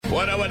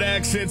101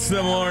 X, it's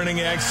the Morning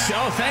X.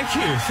 Oh, thank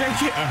you.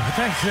 Thanks.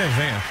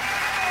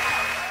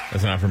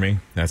 That's not for me?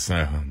 That's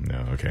not,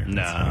 no, okay.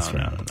 No.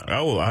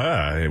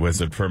 Oh,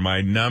 was it for my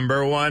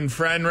number one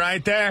friend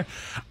right there?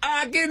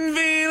 I can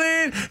feel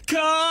it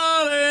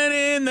calling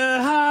in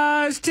the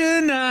hearts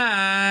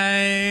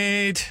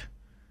tonight.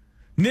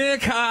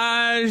 Nick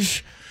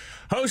Hodge,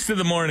 host of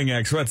the Morning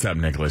X. What's up,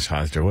 Nicholas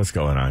Hoster? What's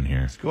going on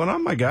here? What's going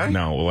on, my guy?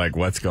 No, like,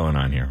 what's going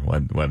on here?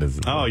 What is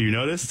it? Oh, you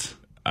noticed?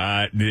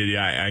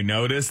 I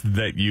noticed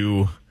that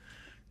you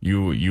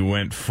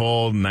went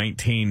full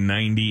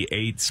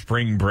 1998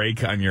 spring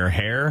break on your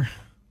hair.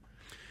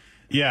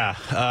 Yeah,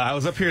 I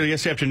was up here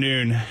yesterday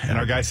afternoon, and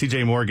our guy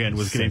CJ Morgan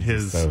was getting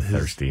his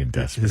thirsty and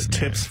desperate. His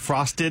tips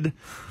frosted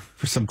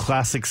for some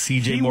classic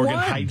CJ Morgan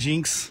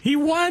hijinks. He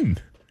won.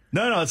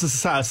 No, it's a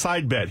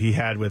side bet he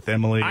had with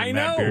Emily. I and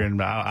know. Matt Beard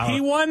and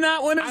he won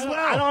that one as well.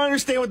 I don't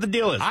understand what the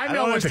deal is. I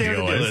know what the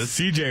deal is.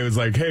 CJ was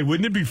like, hey,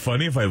 wouldn't it be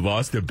funny if I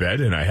lost a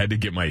bet and I had to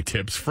get my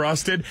tips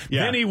frosted?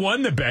 Yeah. Then he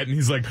won the bet, and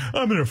he's like,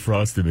 I'm going to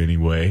frost them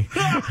anyway.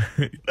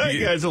 That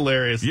guy's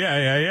hilarious.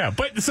 Yeah.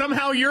 But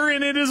somehow you're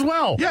in it as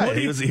well. Yeah,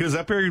 he was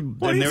up here,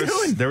 and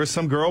there was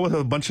some girl with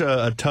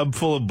a tub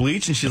full of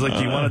bleach, and she's like,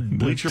 do you want to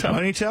bleach your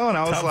ponytail? And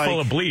I was like... Tub full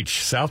of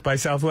bleach, South by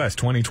Southwest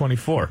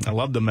 2024. I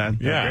love them, man.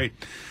 Yeah. They're great.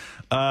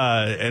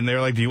 And they were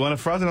like, do you want to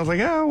frost? And I was like,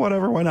 yeah,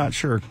 whatever, why not?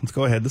 Sure, let's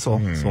go ahead. This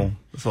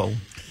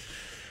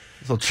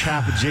will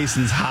chap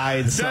Jason's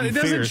hide. It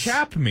doesn't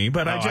chap me,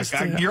 but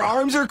your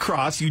arms are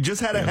crossed. You just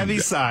had a heavy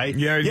sigh.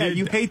 Yeah,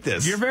 you hate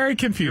this. You're very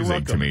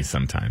confusing to me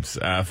sometimes.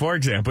 For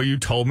example, you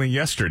told me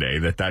yesterday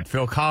that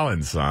Phil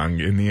Collins song,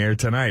 In the Air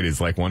Tonight, is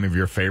like one of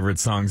your favorite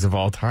songs of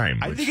all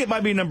time. I think it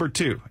might be number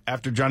 2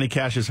 after Johnny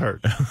Cash is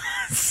hurt.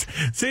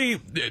 See,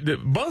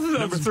 both of those.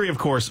 Number 3, of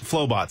course,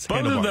 Flowbots.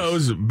 Both of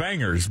those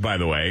bangers, by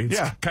the way.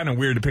 It's kind of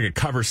weird to pick a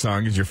cover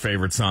song as your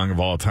favorite song of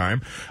all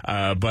time.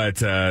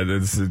 But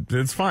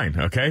it's fine,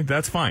 okay?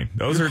 That's fine.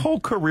 Your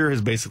whole career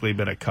has basically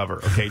been a cover,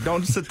 okay?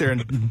 Don't sit there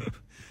and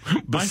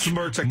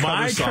besmirch a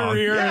cover song. My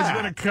career has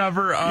been a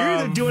cover of... You're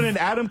either doing an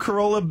Adam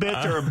Carolla bit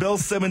or a Bill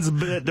Simmons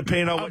bit,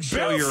 depending on what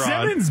show you're on.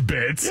 Bill Simmons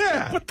bit?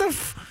 Yeah. What the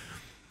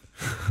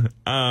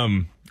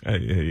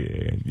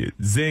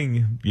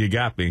zing, you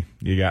got me.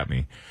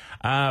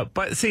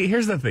 But see,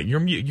 here's the thing.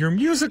 Your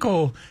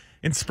musical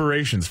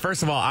inspirations.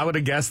 First of all, I would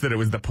have guessed that it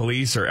was The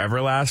Police or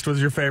Everlast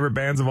was your favorite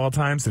bands of all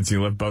time, since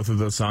you left both of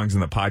those songs in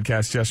the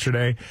podcast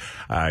yesterday.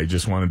 I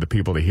just wanted the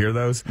people to hear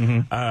those.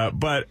 Mm-hmm.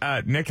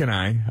 But Nick and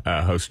I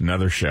host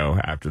another show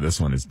after this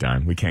one is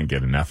done. We can't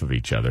get enough of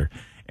each other.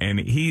 And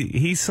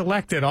he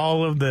selected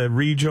all of the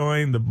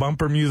rejoin, the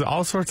bumper music,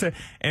 all sorts of,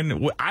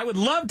 and I would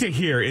love to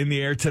hear In the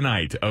Air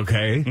Tonight,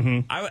 okay?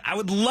 Mm-hmm. I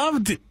would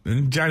love to,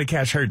 Johnny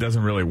Cash Hurt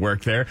doesn't really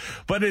work there,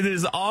 but it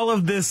is all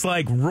of this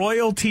like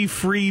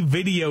royalty-free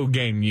video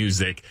game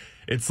music.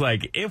 It's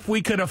like, if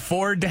we could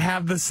afford to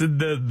have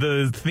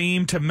the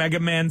theme to Mega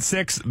Man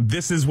 6,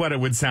 this is what it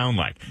would sound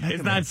like.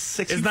 Mega Man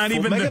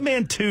Mega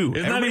Man 2.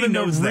 It's not even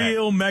the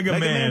real Mega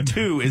Man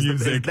 2 is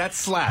music. That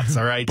slaps,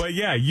 all right? But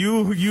yeah,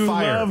 you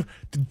love...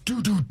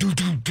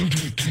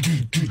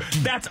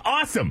 That's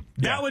awesome.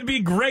 That would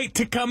be great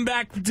to come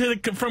back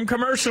from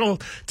commercial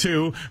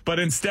to, but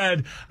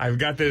instead, I've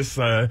got this...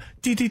 Can't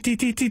get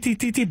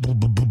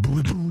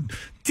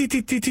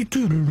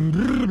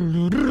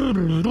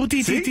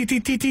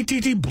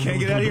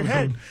out of your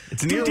head.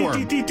 It's an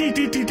earworm.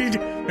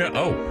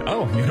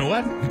 Oh, you know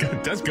what?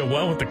 It does go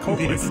well with the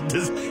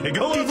Coldplay. It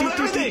goes well with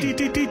everything.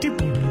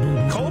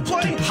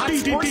 Coldplay? Hot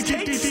sports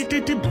takes?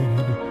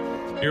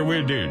 You're a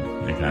weird dude,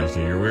 Nick Hodge.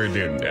 You're a weird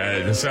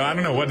dude. So I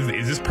don't know,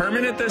 is this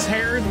permanent, this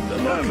hair?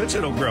 Eventually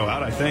it'll grow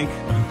out, I think.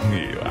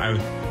 I was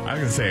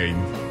going to say...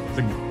 It's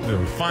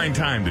a fine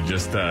time to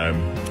just,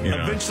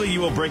 Eventually,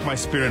 you will break my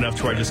spirit enough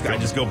to where I just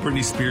go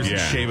Britney Spears and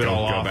shave it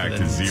all off. Go back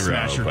to zero.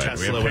 Smash your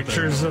Tesla. We have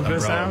pictures of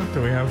this out?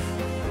 Do we have?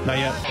 Not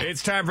yet.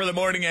 It's time for the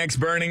Morning X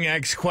Burning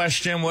X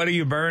question. What are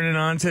you burning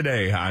on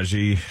today,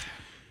 Haji?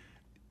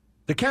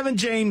 The Kevin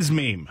James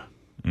meme.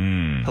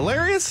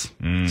 Hilarious?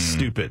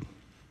 Stupid.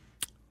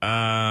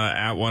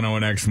 At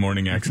 101X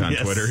Morning X on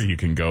Twitter. You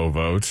can go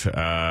vote.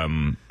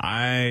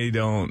 I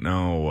don't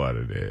know what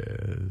it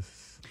is.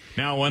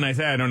 Now, when I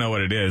say I don't know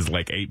what it is,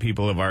 like 8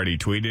 people have already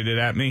tweeted it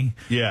at me.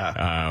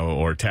 Yeah.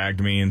 Or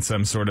tagged me in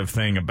some sort of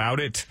thing about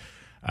it.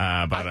 But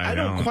I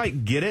don't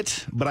quite get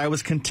it, but I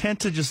was content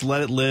to just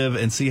let it live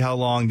and see how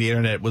long the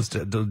internet was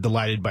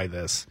delighted by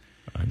this.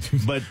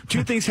 But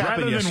 2 things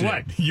happened yesterday.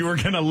 Rather than what? You were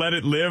going to let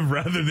it live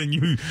rather than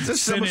you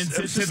send it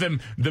to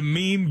the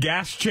meme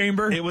gas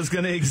chamber? It was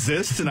going to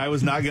exist, and I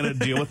was not going to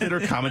deal with it or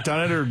comment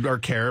on it or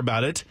care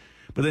about it.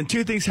 But then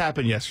 2 things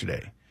happened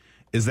yesterday.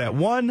 Is that,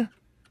 1...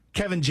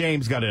 Kevin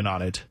James got in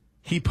on it.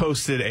 He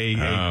posted a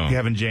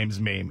Kevin James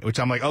meme, which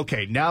I'm like,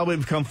 okay, now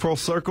we've come full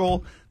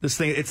circle. This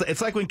thing,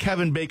 it's like when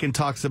Kevin Bacon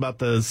talks about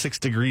the 6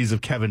 degrees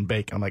of Kevin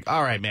Bacon. I'm like,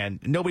 all right,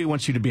 man, nobody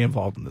wants you to be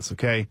involved in this,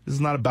 okay? This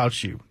is not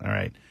about you, all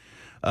right?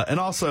 And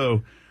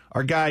also,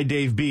 our guy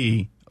Dave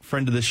B.,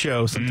 friend of the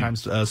show,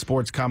 sometimes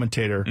sports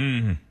commentator,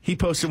 he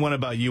posted one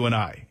about you and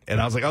I, and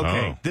I was like,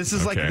 okay, this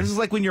is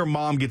like when your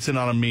mom gets in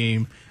on a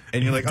meme.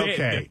 And you're like,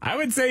 okay. I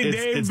would say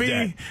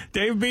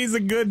Dave B's a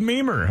good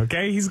memer.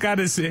 Okay, he's got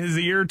his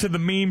ear to the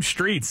meme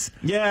streets.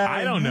 Yeah,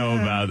 I don't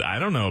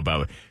know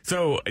about.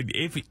 So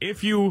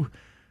if you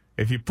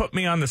put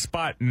me on the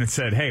spot and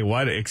said, "Hey,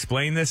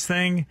 explain this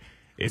thing?"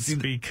 It's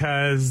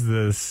because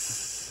the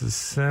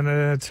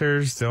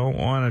senators don't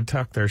want to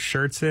tuck their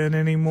shirts in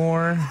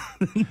anymore.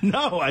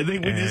 No, I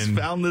think just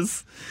found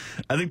this.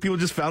 I think people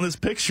just found this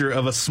picture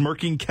of a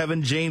smirking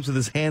Kevin James with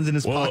his hands in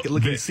his pocket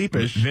looking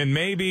sheepish. Then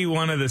maybe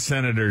one of the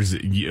senators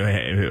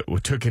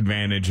took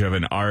advantage of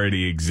an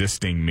already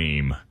existing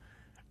meme.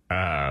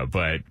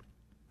 But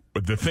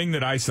the thing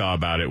that I saw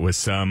about it was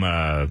some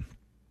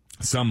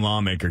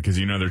lawmaker, because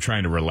they're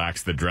trying to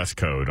relax the dress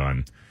code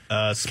on.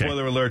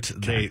 Spoiler alert,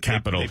 they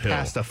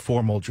passed a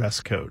formal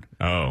dress code.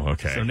 Oh,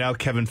 okay. So now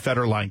Kevin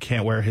Federline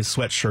can't wear his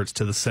sweatshirts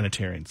to the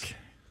Senatarians.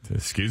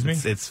 Excuse me?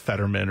 It's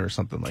Fetterman or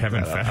something like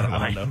Kevin that. Federline.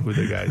 I don't know who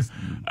the guys.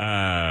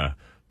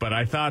 But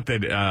I thought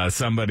that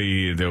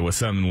there was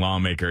some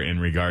lawmaker in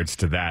regards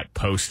to that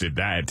posted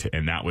that,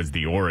 and that was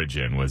the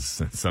origin,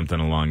 was something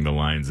along the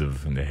lines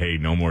of, hey,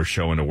 no more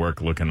showing to work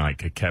looking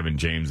like Kevin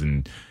James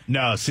and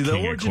No, see, the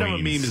origin of a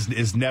meme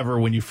is never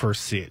when you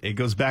first see it. It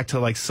goes back to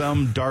like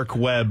some dark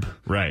web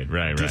right.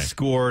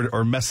 Discord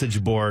or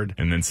message board.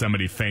 And then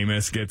somebody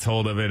famous gets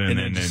hold of it, and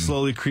then it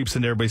slowly creeps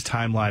into everybody's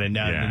timeline, and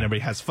now everybody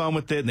has fun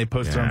with it, and they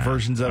post their own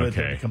versions of it.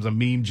 It becomes a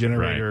meme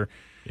generator. Right.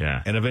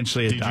 Yeah. And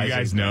eventually it dies. Did you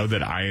guys know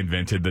that I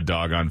invented the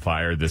dog on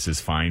fire, this is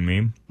fine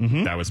meme?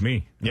 Mm-hmm. That was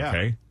me. Yeah.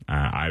 Okay.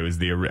 I was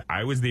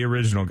the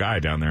original guy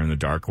down there in the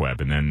dark web,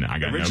 and then I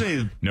got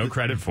no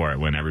credit for it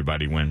when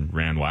everybody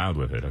ran wild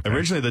with it. Okay?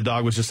 Originally, the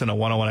dog was just in a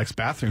 101X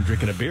bathroom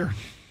drinking a beer.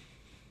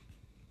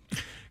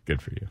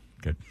 Good for you.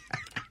 Good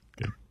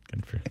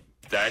for you.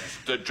 That's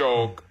the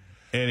joke.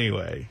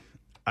 Anyway,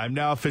 I'm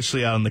now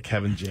officially out on the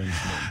Kevin James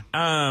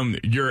meme.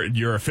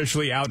 You're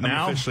officially out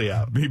now? I'm officially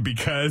out.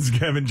 Because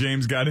Kevin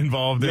James got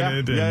involved in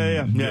it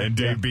and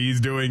Dave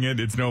B's doing it.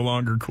 It's no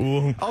longer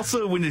cool.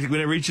 Also, when it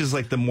reaches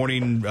like the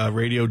morning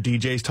radio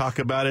DJs talk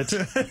about it,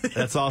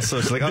 that's also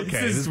it's like,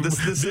 okay, this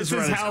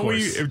is how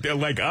we,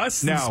 like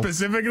us, now,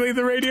 specifically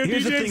the radio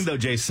here's DJs? Here's the thing, though,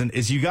 Jason,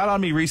 is you got on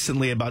me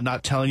recently about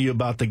not telling you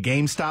about the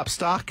GameStop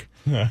stock,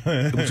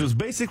 which was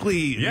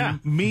basically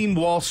meme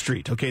Wall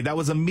Street. Okay, that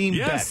was a meme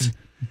bet.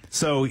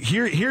 So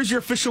here's your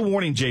official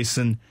warning,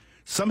 Jason.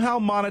 Somehow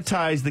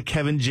monetize the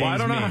Kevin James. Well, I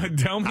don't know. Meme.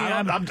 Tell me.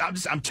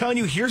 I'm telling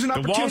you. Here's an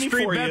opportunity for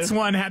you. The Wall Street Bets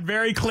one had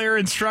very clear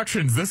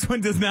instructions. This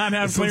one does not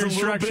have clear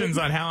instructions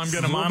on how I'm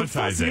going to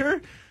monetize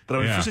it. But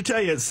I'm just to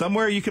tell you,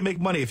 somewhere you can make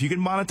money if you can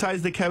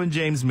monetize the Kevin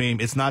James meme.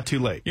 It's not too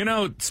late.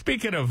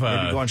 Speaking of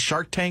maybe go on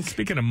Shark Tank.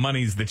 Speaking of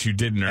monies that you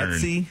didn't earn,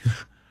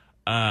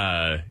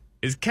 Etsy.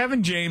 Is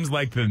Kevin James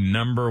like the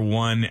number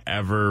one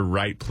ever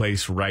right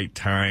place, right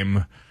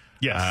time?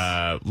 Yes.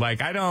 I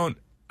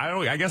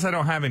guess I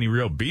don't have any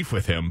real beef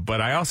with him,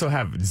 but I also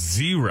have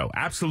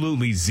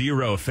absolutely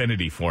zero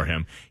affinity for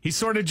him. He's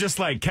sort of just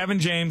like Kevin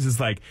James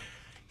is like,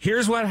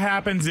 here's what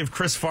happens if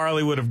Chris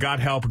Farley would have got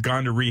help,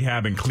 gone to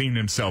rehab, and cleaned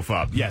himself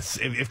up. Yes,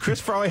 if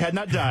Chris Farley had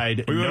not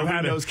died,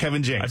 nobody knows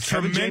Kevin James.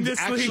 Kevin James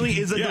actually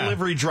is a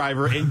delivery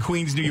driver in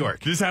Queens, New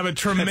York. Just have a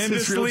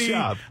tremendously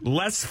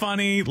less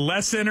funny,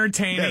 less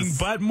entertaining,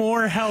 but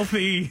more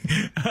healthy,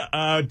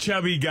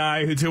 chubby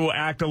guy who will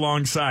act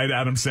alongside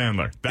Adam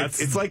Sandler.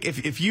 It's like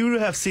if you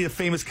have seen a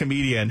famous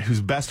comedian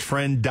whose best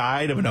friend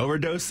died of an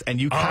overdose,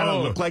 and you kind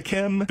of look like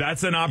him.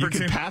 That's an opportunity.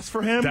 You can pass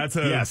for him. That's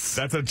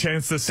a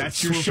chance to.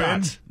 That's your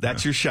shot.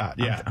 That's your shot.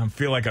 Yeah, I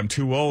feel like I'm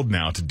too old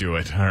now to do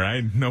it. All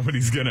right,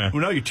 nobody's gonna.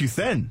 Well, no, you're too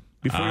thin.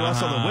 Before you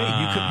lost all the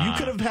weight, you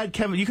could have had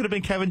Kevin. You could have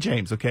been Kevin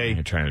James. Okay,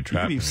 you're trying to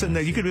trap me. Sitting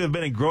there, you could have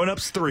been in Grown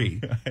Ups 3.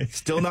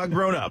 Still not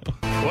grown up.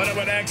 What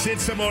about X?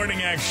 It's the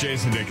morning X.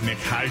 Jason Dick, Nick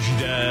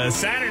Hajda.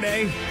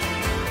 Saturday.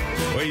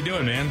 What are you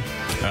doing, man?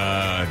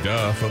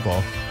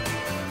 Football.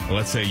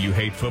 Let's say you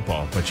hate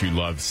football, but you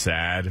love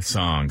sad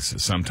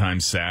songs,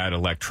 sometimes sad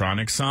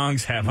electronic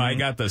songs. Have I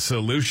got the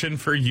solution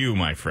for you,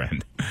 my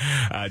friend?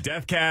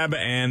 Death Cab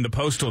and the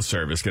Postal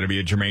Service going to be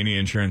at Germania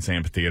Insurance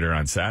Amphitheater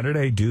on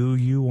Saturday. Do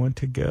you want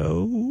to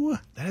go?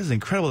 That is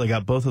incredible. They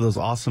got both of those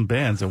awesome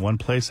bands in one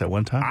place at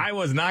one time. I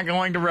was not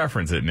going to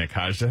reference it, Nick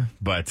Hajda,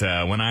 but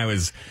when I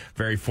was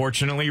very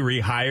fortunately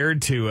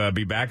rehired to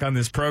be back on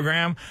this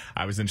program,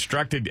 I was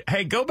instructed,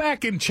 hey, go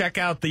back and check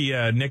out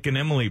the Nick and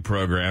Emily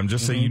program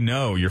just so you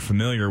know you're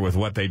familiar with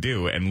what they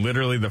do. And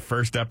literally the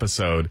first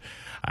episode,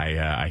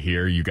 I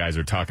hear you guys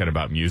are talking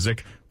about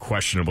music.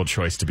 Questionable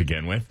choice to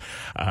begin with.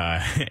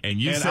 And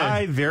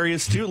I very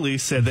astutely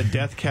said that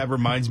Death Cab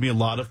reminds me a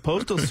lot of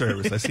Postal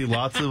Service. I see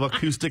lots of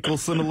acoustical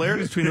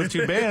similarities between those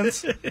two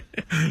bands.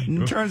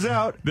 And it turns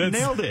out,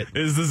 nailed it.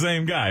 It's the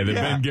same guy,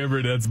 Ben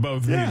Gibbard. That's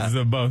both.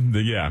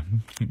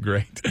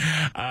 Great.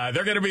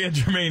 They're going to be at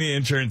Germania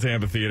Insurance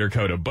Amphitheater,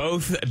 Coda,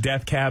 both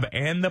Death Cab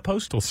and the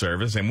Postal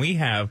Service. And we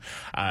have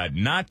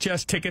not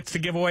just tickets to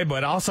give away,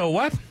 but also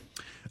what?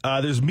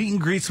 There's meet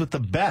and greets with the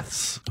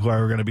Beths, who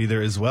are going to be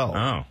there as well.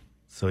 Oh.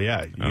 So,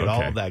 yeah, you get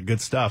all of that good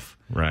stuff.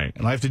 Right.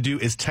 And all I have to do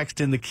is text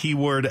in the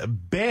keyword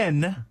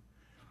Ben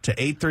to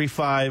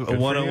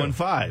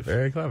 835-1015.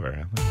 Very clever. I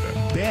like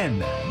that. Ben,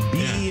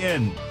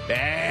 B-E-N,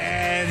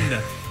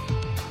 Ben.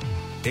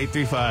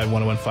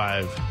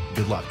 835-1015.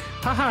 Good luck.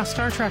 Haha,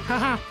 Star Trek,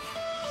 haha.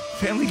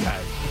 Family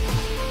Guy.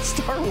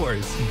 Star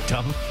Wars, you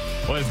dumb.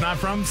 Well, it's not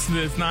from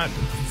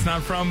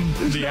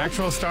the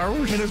actual Star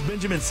Wars? I mean, there's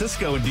Benjamin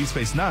Sisko in Deep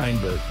Space Nine,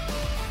 but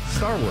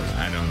Star Wars.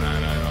 I don't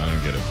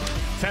get it.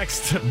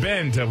 Text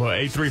Ben to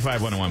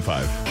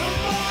 835-1015.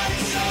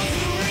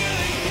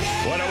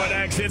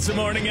 101X, it's the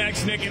Morning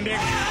X, Nick and Dick.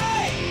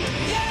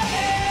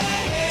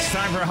 It's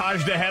time for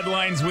Hodge the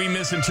Headlines. We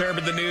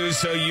misinterpret the news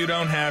so you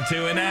don't have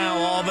to. And now,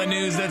 all the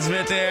news that's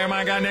fit there.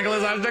 My God,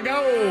 Nicholas, Hodge to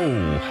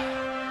go.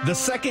 The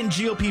second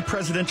GOP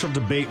presidential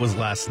debate was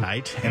last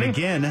night. And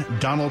again,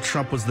 Donald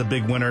Trump was the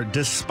big winner,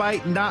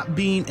 despite not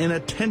being in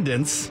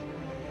attendance.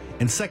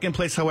 In second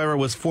place, however,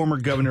 was former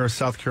governor of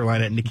South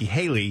Carolina, Nikki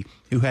Haley,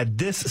 who had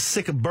this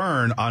sick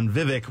burn on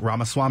Vivek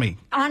Ramaswamy.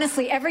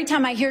 Honestly, every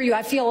time I hear you,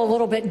 I feel a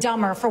little bit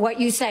dumber for what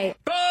you say.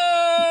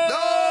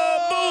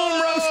 Oh!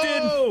 Boom,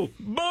 roasted.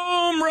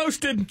 Boom,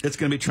 roasted. It's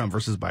going to be Trump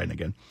versus Biden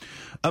again.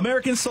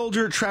 American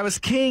soldier Travis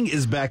King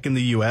is back in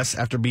the U.S.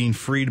 after being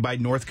freed by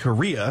North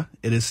Korea.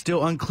 It is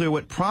still unclear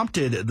what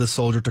prompted the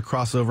soldier to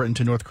cross over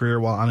into North Korea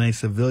while on a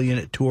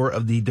civilian tour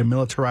of the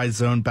demilitarized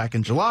zone back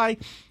in July,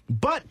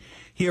 but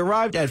he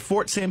arrived at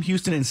Fort Sam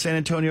Houston in San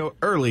Antonio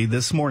early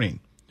this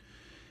morning.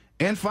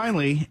 And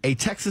finally, a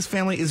Texas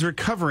family is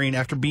recovering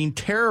after being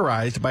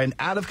terrorized by an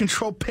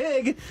out-of-control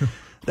pig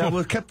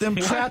that kept them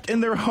trapped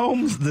in their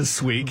homes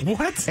this week.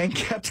 What? And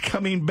kept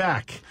coming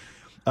back.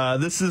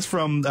 This is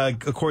from,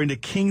 according to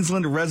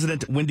Kingsland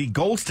resident Wendy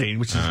Goldstein,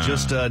 which is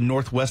just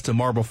northwest of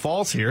Marble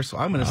Falls here. So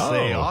I'm going to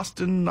say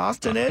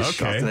Austin-ish,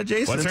 Okay. Austin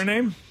adjacent. What's her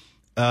name?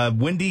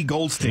 Wendy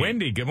Goldstein.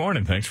 Wendy, good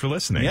morning. Thanks for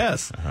listening.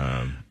 Yes. What's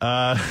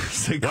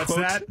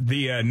that?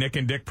 The Nick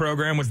and Dick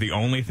program was the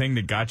only thing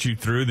that got you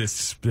through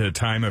this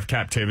time of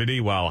captivity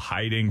while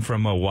hiding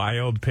from a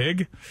wild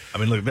pig? I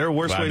mean, look, there are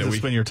worse ways to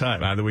spend your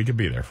time. Glad that we could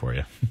be there for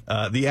you.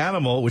 The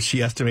animal, which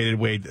she estimated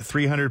weighed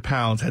 300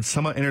 pounds, had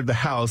someone entered the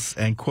house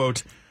and,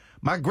 quote,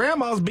 "My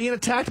grandma's being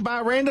attacked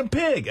by a random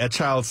pig," a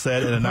child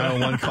said in a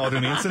 911 call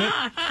during the incident.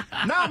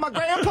 "No, my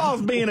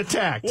grandpa's being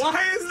attacked."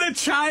 Why is the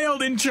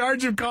child in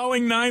charge of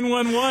calling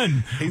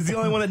 911? He's the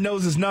only one that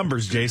knows his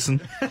numbers,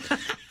 Jason.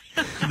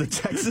 The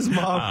Texas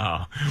mom.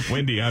 Oh,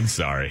 Wendy, I'm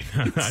sorry.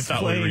 I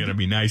thought we were going to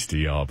be nice to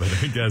y'all, but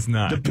I guess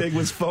not. The pig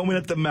was foaming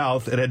at the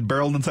mouth and had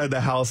barreled inside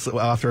the house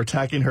after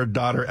attacking her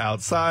daughter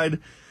outside.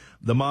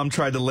 The mom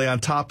tried to lay on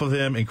top of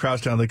him and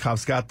crouched down. The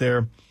cops got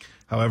there.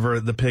 However,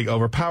 the pig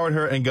overpowered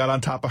her and got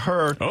on top of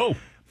her. Oh.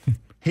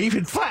 He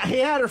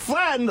had her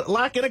flattened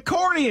like an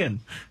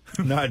accordion.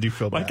 No, I do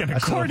feel like bad. An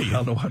accordion. I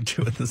don't know what I'm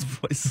doing with this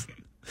voice.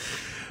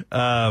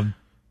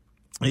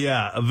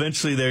 Yeah,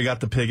 eventually they got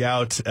the pig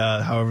out.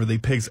 However, the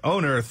pig's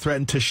owner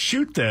threatened to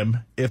shoot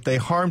them if they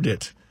harmed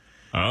it.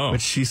 Oh.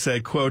 Which she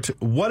said, quote,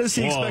 "What does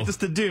he expect us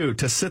to do?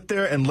 To sit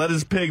there and let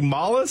his pig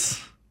maul us?"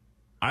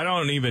 I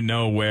don't even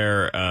know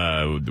where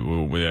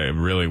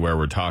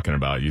we're talking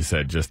about. You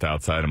said just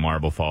outside of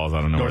Marble Falls.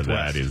 I don't know Northwest.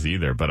 where that is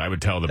either. But I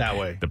would tell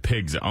the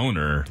pig's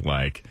owner,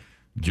 like,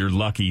 you're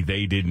lucky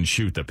they didn't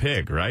shoot the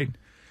pig, right?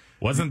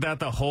 Wasn't that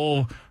the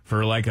whole,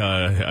 for like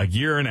a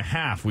year and a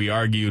half, we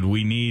argued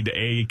we need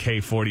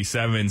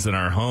AK-47s in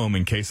our home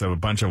in case of a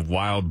bunch of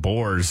wild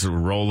boars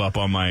roll up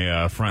on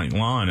my front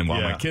lawn and while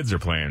my kids are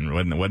playing.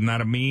 Wasn't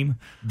that a meme?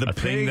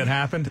 Thing that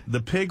happened? The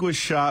pig was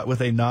shot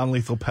with a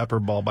non-lethal pepper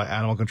ball by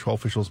animal control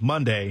officials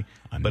Monday,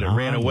 but it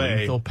ran away.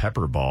 Non-lethal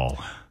pepper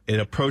ball. It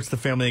approached the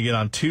family again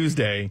on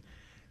Tuesday.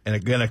 And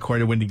again,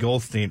 according to Wendy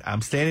Goldstein,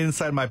 "I'm standing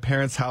inside my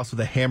parents' house with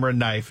a hammer and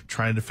knife,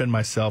 trying to defend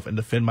myself and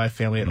defend my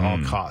family at all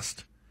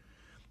cost."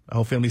 The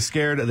whole family's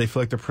scared. They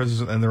feel like they're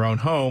prisoners in their own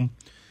home.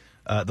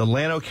 The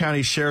Llano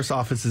County Sheriff's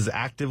Office is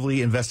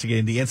actively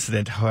investigating the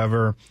incident.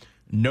 However,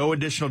 no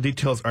additional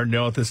details are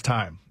known at this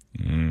time.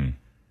 In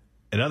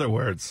other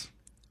words,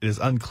 it is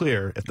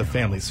unclear if the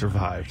family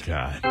survived.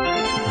 God.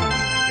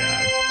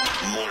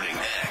 Morning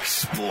X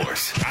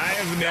Sports.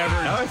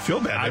 I feel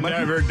bad. I've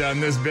never done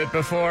this bit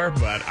before,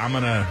 but I'm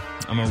gonna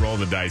roll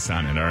the dice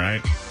on it. All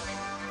right.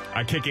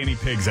 I kick any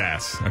pig's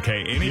ass.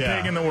 Okay, any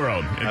pig in the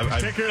world, and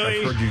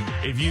particularly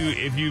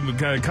if you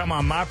come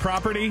on my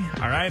property.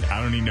 All right,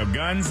 I don't need no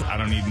guns. I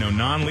don't need no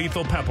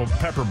non-lethal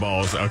pepper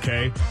balls.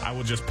 Okay, I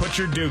will just put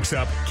your dukes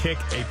up, kick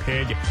a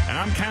pig, and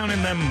I'm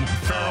counting them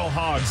feral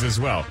hogs as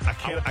well. I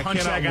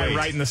punch that guy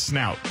right in the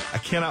snout. I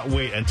cannot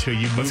wait until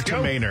you move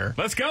to Manor.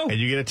 Let's go. And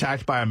you get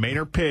attacked by a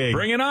Manor pig.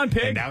 Bring it on,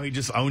 pig. And now he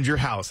just owns your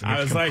house. And I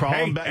was like,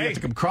 hey, you have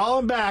to come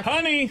crawling back.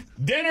 Honey,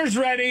 dinner's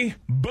ready.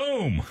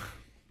 Boom.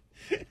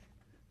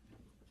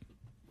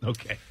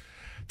 Okay.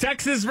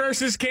 Texas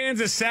versus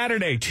Kansas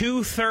Saturday,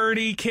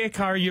 2:30 kick.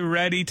 Are you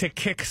ready to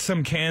kick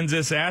some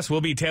Kansas ass?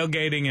 We'll be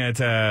tailgating at,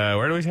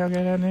 where do we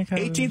tailgate at, Nick?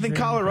 18th in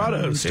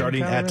Colorado,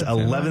 starting at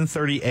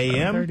 11:30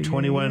 a.m.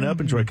 21 and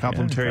up. Enjoy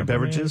complimentary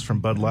beverages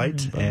from Bud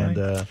Light.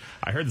 And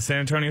I heard the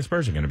San Antonio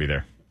Spurs are going to be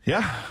there.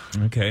 Yeah.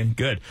 Okay,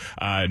 good.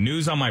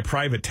 News on my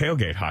private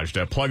tailgate,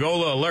 Hajda.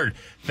 Plugola alert.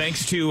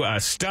 Thanks to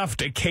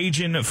Stuffed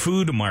Cajun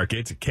Food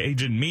Market,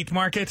 Cajun Meat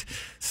Market,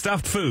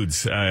 Stuffed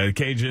Foods.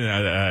 Cajun,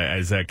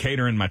 as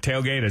catering my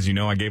tailgate. As you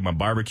know, I gave my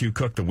barbecue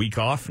cook the week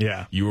off.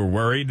 Yeah. You were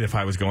worried if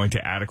I was going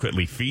to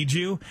adequately feed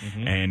you.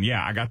 Mm-hmm. And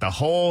yeah, I got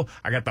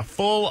the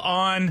full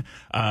on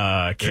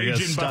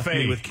Cajun buffet.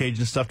 Meat with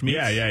Cajun stuffed meats?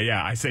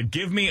 Yeah. I said,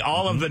 give me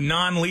all of the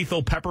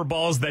non-lethal pepper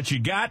balls that you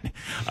got.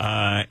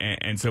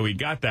 And so we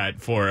got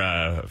that for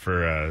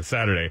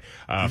Saturday.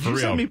 Did for you real.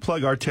 send me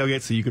plug our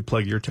tailgate so you could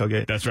plug your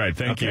tailgate? That's right.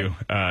 Thank you.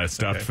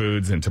 Stuffed Okay.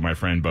 Foods, and to my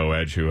friend Bo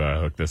Edge who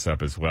hooked this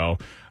up as well.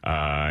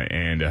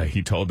 And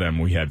he told them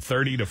we had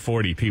 30 to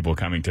 40 people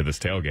coming to this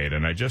tailgate.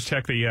 And I just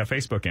checked the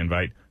Facebook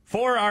invite.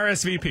 4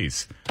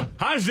 RSVPs.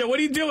 Hajda, what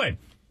are you doing?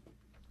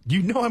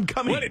 You know I'm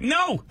coming.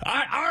 No,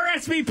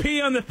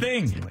 RSVP on the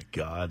thing. Oh, my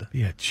God.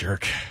 Be a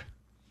jerk.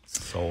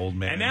 Sold,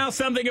 man. And now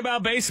something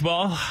about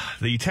baseball.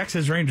 The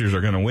Texas Rangers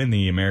are going to win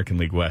the American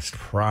League West,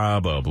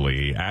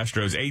 probably.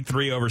 Astros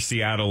 8-3 over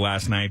Seattle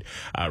last night.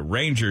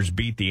 Rangers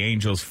beat the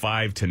Angels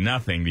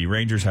 5-0. The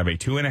Rangers have a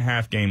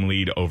 2.5-game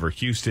lead over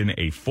Houston,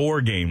 a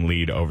 4-game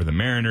lead over the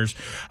Mariners.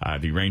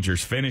 The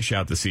Rangers finish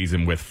out the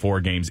season with 4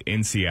 games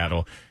in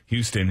Seattle.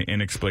 Houston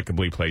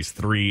inexplicably plays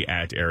 3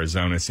 at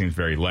Arizona. Seems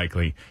very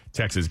likely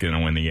Texas going to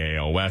win the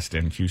AL West,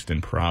 and Houston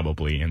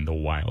probably in the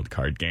wild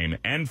card game.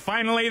 And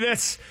finally,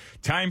 this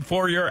time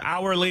for your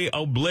hourly,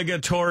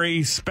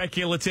 obligatory,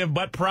 speculative,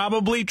 but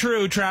probably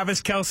true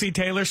Travis Kelce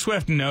Taylor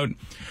Swift note.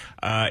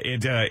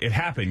 It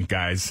happened,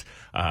 guys.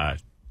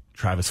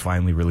 Travis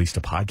finally released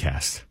a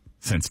podcast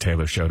since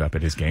Taylor showed up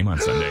at his game on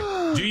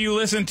Sunday. Do you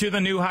listen to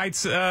the New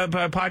Heights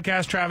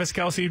podcast? Travis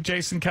Kelce,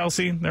 Jason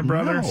Kelce, their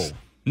brothers.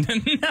 No.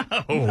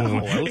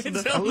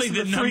 It's only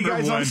the three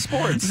guys on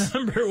sports.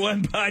 number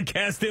one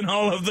podcast in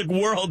all of the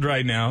world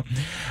right now.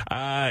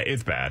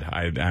 It's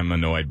bad. I'm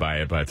annoyed by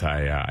it, but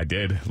I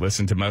did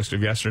listen to most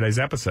of yesterday's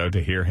episode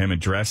to hear him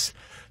address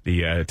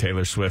the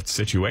Taylor Swift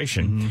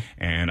situation,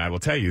 and I will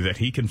tell you that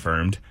he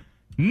confirmed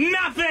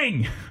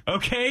nothing.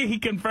 Okay, he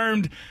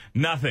confirmed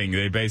nothing.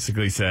 They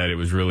basically said it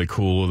was really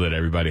cool that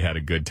everybody had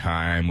a good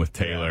time with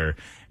Taylor,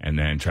 and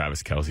then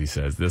Travis Kelce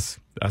says,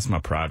 that's my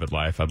private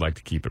life. I'd like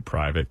to keep it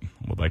private.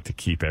 Would like to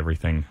keep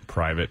everything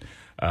private.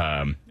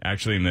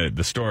 Actually, in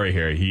the story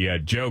here, he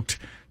joked,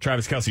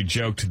 Travis Kelce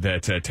joked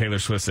that Taylor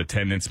Swift's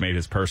attendance made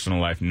his personal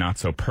life not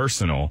so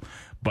personal,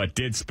 but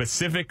did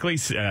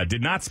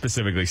not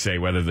specifically say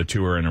whether the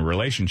two are in a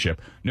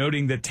relationship,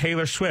 noting that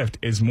Taylor Swift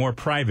is more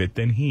private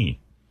than he.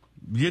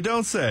 You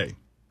don't say.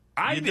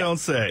 You don't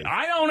say.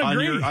 I don't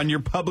agree. On your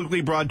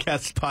publicly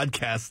broadcast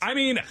podcast. I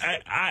mean,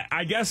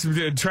 I guess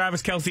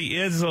Travis Kelce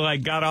is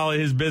got all of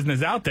his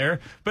business out there,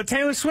 but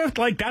Taylor Swift,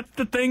 that's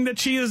the thing that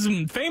she is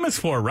famous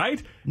for,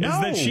 right? No. Is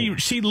that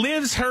she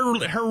lives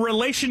her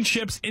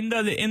relationships in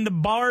the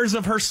bars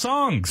of her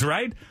songs,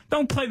 right?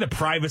 Don't play the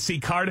privacy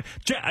card.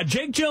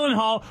 Jake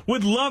Gyllenhaal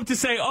would love to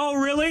say, "Oh,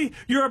 really?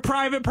 You're a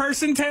private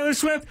person, Taylor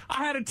Swift?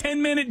 I had a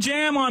 10-minute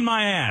jam on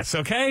my ass,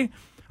 okay?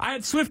 I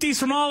had Swifties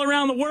from all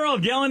around the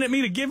world yelling at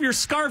me to give your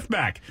scarf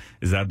back."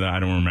 Is that I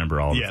don't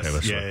remember all the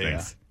Taylor Swift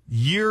things.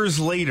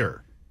 Years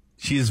later,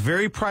 she is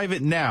very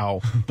private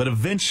now, but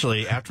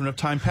eventually, after enough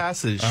time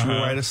passes, she will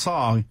write a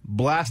song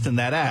blasting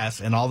that ass,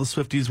 and all the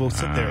Swifties will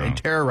sit there and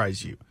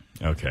terrorize you.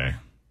 Okay.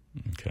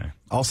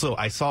 Also,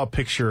 I saw a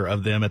picture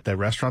of them at the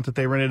restaurant that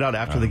they rented out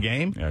after the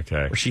game,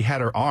 where she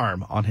had her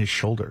arm on his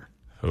shoulder.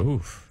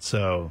 Oof.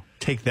 So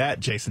take that,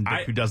 Jason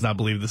Dick, who does not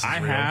believe this is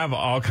real. I have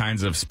all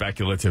kinds of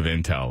speculative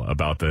intel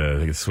about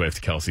the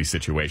Swift-Kelce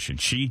situation.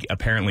 She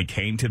apparently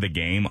came to the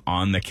game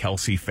on the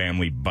Kelce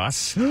family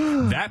bus.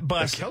 That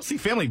bus... The Kelce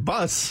family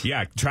bus?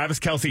 Yeah, Travis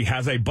Kelce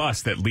has a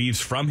bus that leaves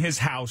from his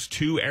house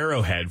to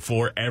Arrowhead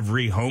for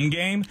every home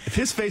game. If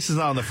his face is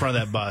not on the front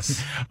of that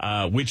bus...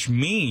 which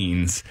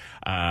means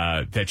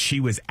that she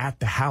was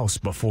at the house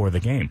before the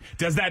game.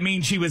 Does that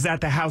mean she was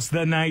at the house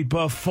the night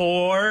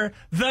before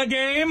the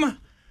game?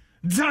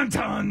 Dun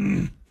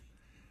dun!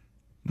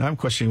 Now I'm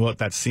questioning what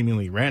that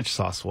seemingly ranch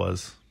sauce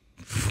was.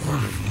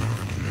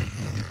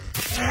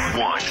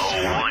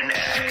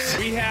 101X.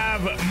 We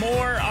have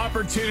more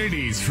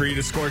opportunities for you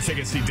to score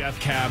tickets to Death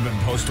Cab and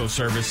Postal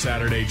Service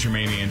Saturday,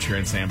 Germania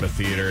Insurance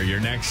Amphitheater. Your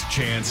next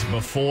chance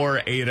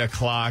before 8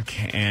 o'clock.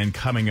 And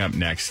coming up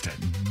next,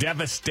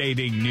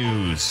 devastating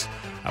news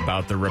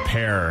about the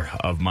repair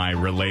of my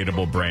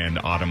relatable brand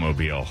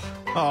automobile.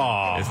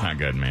 Oh, It's not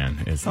good,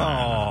 man. It's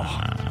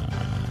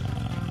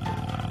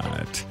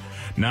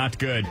not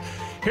good.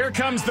 Here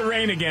Comes the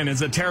Rain Again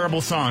is a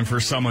terrible song for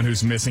someone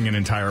who's missing an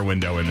entire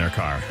window in their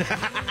car.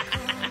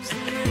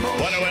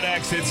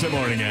 101X, it's the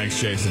Morning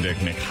X. Jason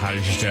Dick, Nick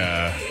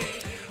Hajda.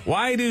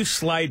 Why do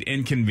slight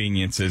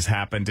inconveniences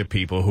happen to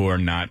people who are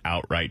not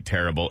outright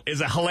terrible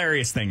is a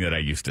hilarious thing that I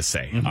used to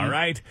say, all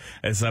right?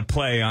 It's a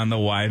play on the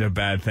why do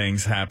bad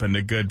things happen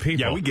to good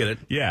people. Yeah, we get it.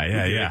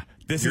 Yeah.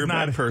 You're a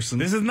bad person.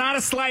 This is not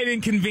a slight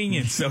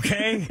inconvenience,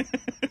 okay?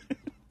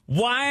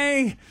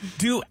 Why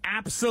do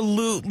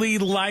absolutely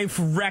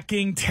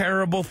life-wrecking,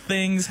 terrible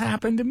things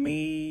happen to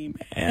me,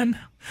 man?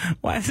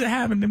 Why does it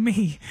happen to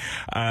me?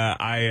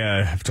 I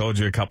have told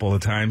you a couple of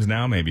times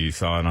now, maybe you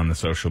saw it on the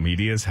social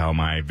medias, how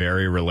my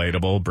very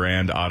relatable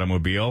brand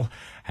automobile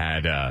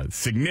had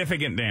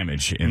significant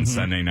damage in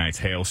Sunday night's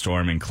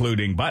hailstorm,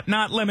 including, but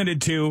not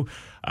limited to,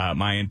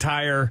 my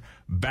entire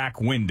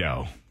back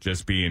window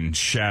just being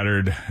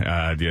shattered.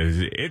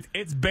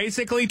 It's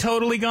basically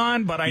totally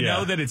gone, but I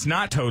know that it's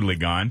not totally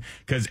gone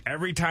because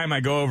every time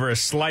I go over a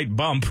slight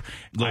bump,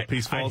 I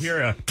hear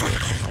a...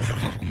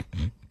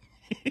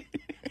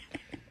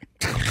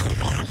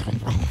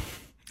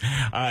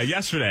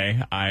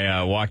 Yesterday,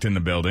 I walked in the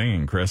building,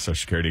 and Chris, our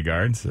security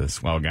guard, a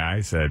swell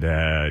guy, said,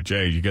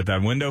 Jay, you get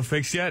that window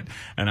fixed yet?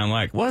 And I'm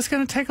like, well, it's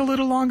going to take a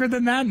little longer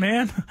than that,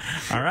 man.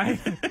 All right?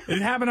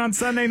 It happened on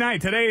Sunday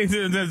night. Today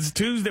is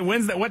Tuesday,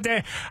 Wednesday. What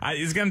day?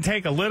 It's going to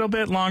take a little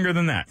bit longer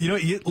than that. You know,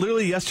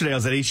 literally yesterday I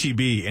was at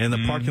H-E-B, and in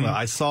the parking lot,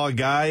 I saw a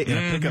guy in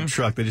a pickup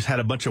truck that just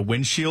had a bunch of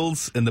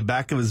windshields in the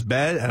back of his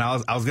bed, and I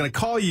was going to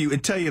call you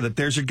and tell you that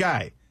there's your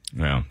guy.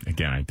 Well,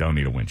 again, I don't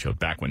need a windshield,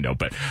 back window,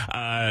 but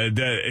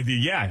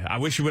I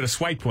wish you would have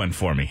swiped one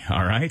for me,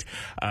 all right?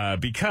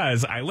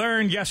 Because I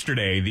learned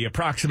yesterday the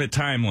approximate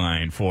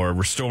timeline for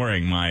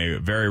restoring my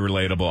very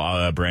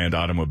relatable brand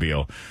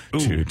automobile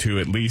to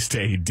at least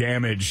a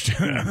damaged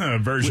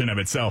version of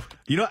itself.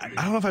 You know, I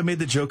don't know if I made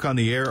the joke on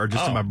the air or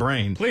just in my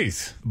brain.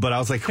 Please. But I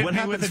was like, what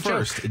happens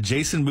first?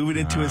 Jason moving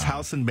into his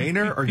house in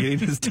Manor or getting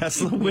his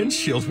Tesla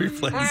windshield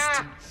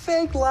replaced?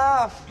 Fake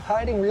laugh,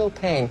 hiding real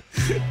pain.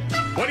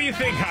 What do you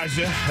think,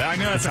 Haja? I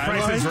know it's a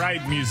Price is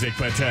Right music,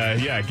 but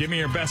give me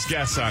your best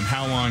guess on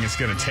how long it's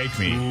going to take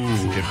me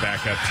to get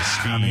back up to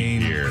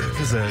speed here.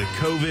 Because of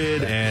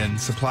COVID and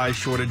supply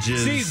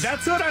shortages. See,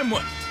 that's what I'm...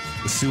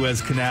 The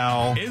Suez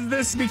Canal. Is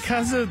this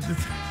because of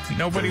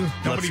nobody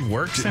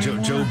works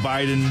anymore? Joe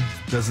Biden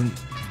doesn't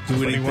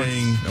do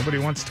anything. Nobody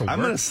wants to work. I'm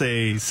going to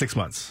say 6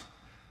 months.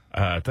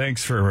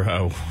 Thanks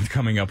for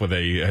coming up with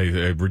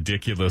a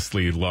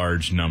ridiculously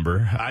large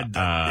number.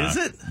 Is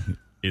it?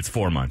 It's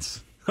 4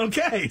 months.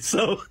 Okay,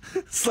 so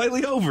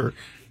slightly over.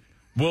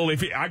 Well,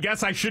 I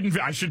guess I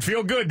should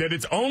feel good that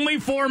it's only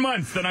 4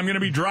 months that I'm going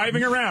to be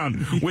driving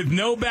around with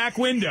no back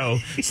window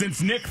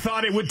since Nick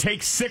thought it would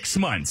take 6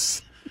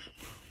 months.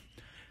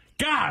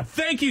 God,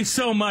 thank you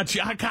so much.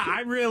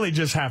 I really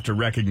just have to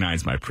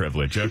recognize my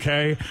privilege,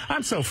 okay?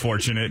 I'm so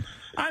fortunate.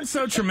 I'm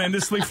so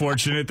tremendously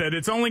fortunate that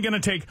it's only going to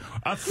take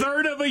a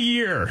third of a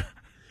year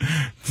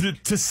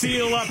to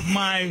seal up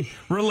my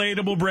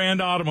relatable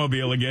brand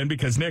automobile again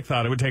because Nick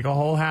thought it would take a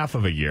whole half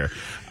of a year.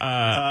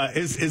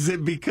 Is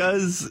it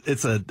because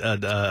it's a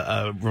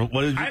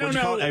what did you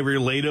call it? A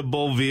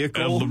relatable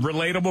vehicle? A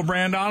relatable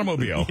brand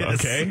automobile,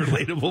 yes, okay?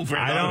 Relatable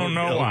brand automobile. I don't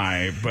know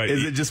why, but...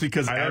 Is it just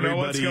because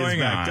everybody is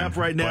backed up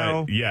right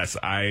now? Yes,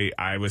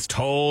 I was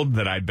told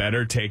that I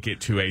better take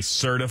it to a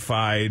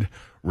certified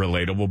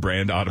relatable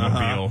brand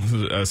automobile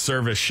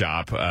service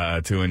shop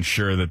to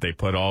ensure that they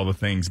put all the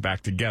things back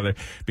together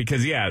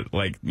because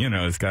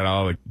it's got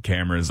all the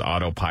cameras,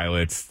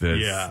 autopilots,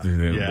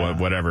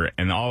 whatever,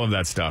 and all of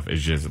that stuff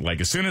is just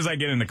like as soon as I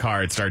get in the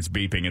car it starts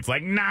beeping. It's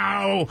like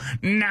no,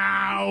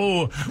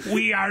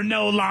 we are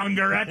no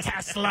longer a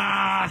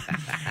Tesla.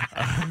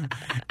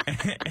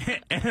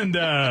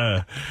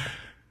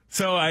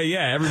 So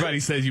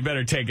everybody says you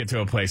better take it to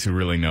a place who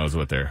really knows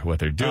what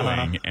they're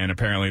doing, and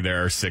apparently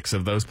there are 6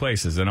 of those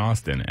places in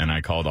Austin, and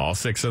I called all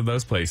 6 of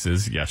those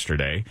places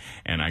yesterday,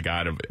 and I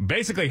got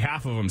basically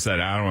half of them said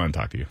I don't want to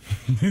talk to you.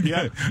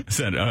 Yeah,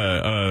 said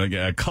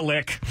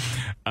click,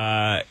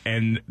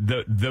 and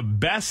the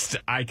best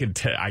I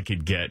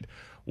could get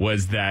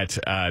was that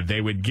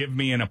they would give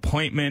me an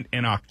appointment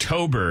in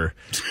October,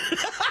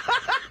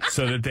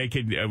 so that they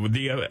could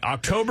the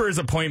October's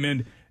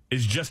appointment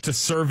is just to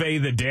survey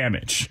the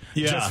damage,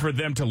 just for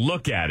them to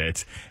look at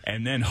it,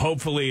 and then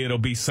hopefully it'll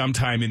be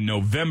sometime in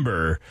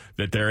November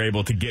that they're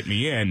able to get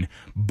me in.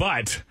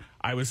 But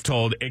I was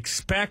told,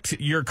 expect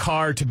your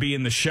car to be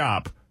in the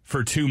shop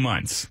for 2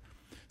 months.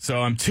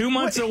 So I'm 2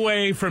 months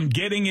away from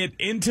getting it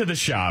into the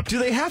shop. Do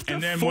they have to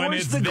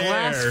forge the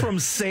glass from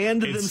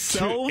sand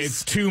themselves?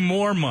 It's 2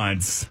 more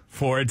months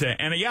for it to,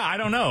 and I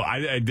don't know.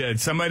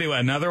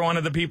 Another one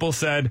of the people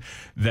said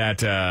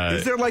that.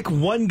 Is there like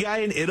one guy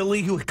in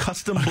Italy who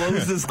custom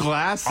blows this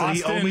glass and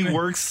he only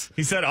works?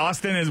 He said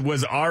Austin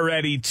was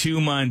already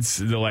 2 months,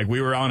 like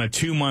we were on a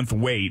 2 month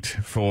wait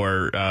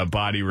for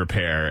body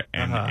repair,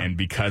 and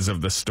because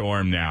of the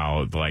storm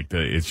now,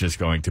 it's just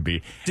going to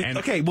be.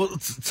 Okay, well,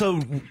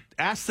 so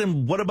ask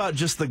them, what about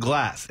just the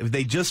glass? If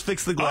they just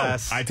fix the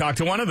glass. I talked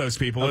to one of those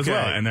people as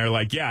well, and they're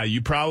like, yeah,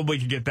 you probably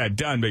could get that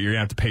done, but you're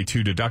going to have to pay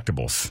 2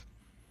 deductibles.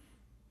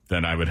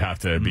 Then I would have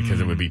to,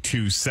 because it would be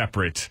 2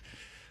 separate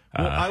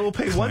I will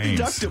pay claims. 1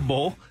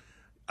 deductible.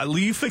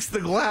 You fix the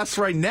glass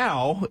right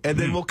now, and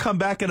then we'll come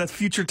back in a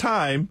future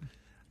time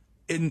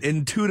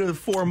in 2 to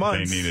 4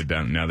 months. They needed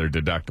another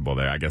deductible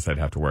there. I guess I'd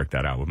have to work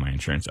that out with my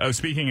insurance. Oh,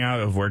 speaking out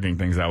of working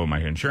things out with my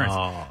insurance,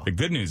 the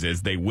good news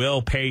is they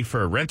will pay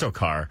for a rental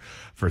car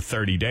for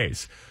 30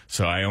 days.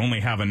 So I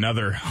only have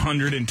another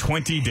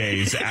 120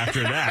 days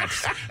after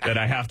that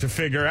I have to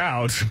figure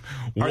out.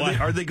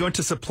 Are they going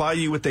to supply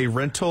you with a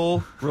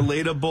rental,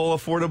 relatable,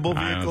 affordable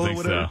vehicle or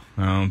whatever?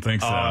 I don't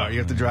think so. You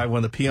have to drive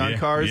one of the peon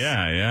cars?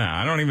 Yeah.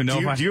 I don't even know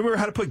do you remember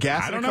how to put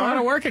gas in a car? I don't know how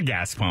to work a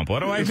gas pump.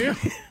 What do I do?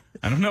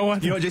 I don't know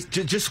what.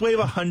 Just wave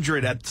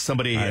 100 at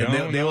somebody,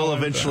 and they will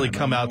eventually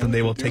come out, and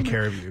they will take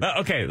care of you.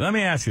 Okay, let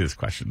me ask you this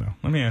question, though.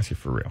 Let me ask you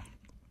for real.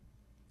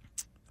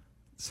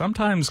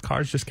 Sometimes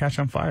cars just catch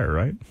on fire,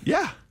 right?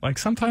 Yeah. Like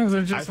sometimes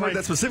they're just I've heard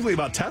that specifically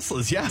about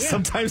Teslas. Yeah,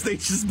 sometimes they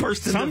just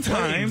burst into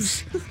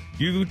flames.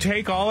 You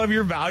take all of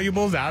your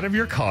valuables out of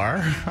your car,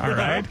 all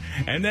right?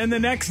 And then the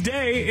next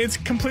day, it's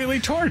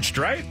completely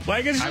torched, right?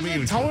 Like, it's just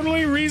a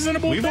totally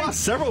reasonable We've thing.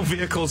 lost several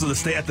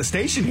vehicles at the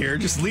station here.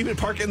 Just leave it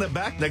parked in the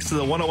back next to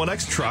the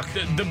 101X truck.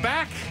 The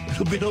back.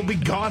 It'll be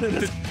gone.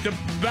 The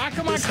back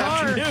of my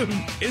car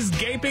is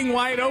gaping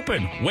wide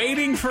open,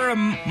 waiting for a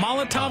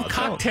Molotov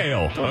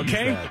cocktail,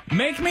 okay?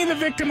 Make me the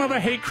victim of a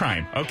hate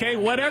crime, okay?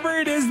 Whatever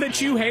it is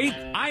that you hate,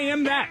 I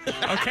am that,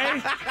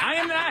 okay? I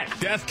am that.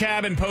 Death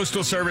Cab and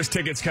Postal Service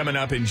tickets coming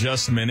up in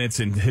just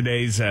minutes. In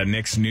today's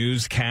Nick's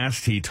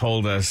newscast, he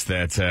told us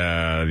that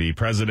the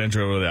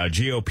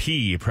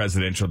GOP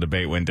presidential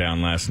debate went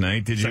down last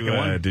night. Did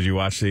you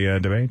watch the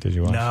debate? Did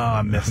you watch? No,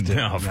 I missed it.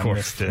 No, of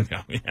course. Missed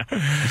it.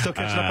 I'm still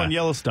catching up on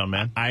Yellowstone,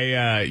 man.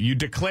 You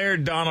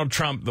declared Donald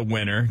Trump the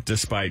winner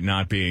despite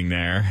not being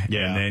there.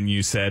 Yeah. And then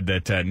you said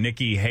that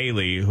Nikki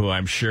Haley, who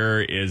I'm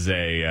sure is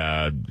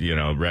a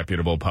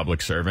reputable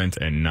public servant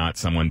and not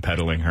someone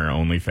peddling her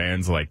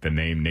OnlyFans like the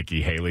name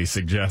Nikki Haley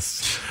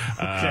suggests.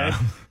 Okay.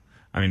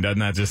 I mean, doesn't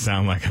that just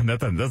sound like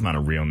that's not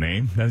a real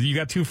name? You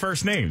got 2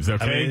 first names,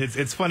 okay? I mean,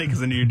 it's funny because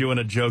then you're doing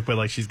a joke, but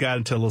like she's got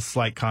into a little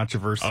slight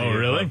controversy. Oh,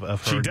 really?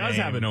 Of she her does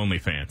name. have an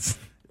OnlyFans.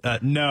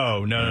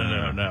 No.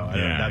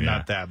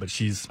 Not that, but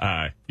she's.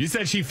 You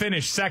said she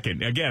finished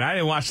second. Again, I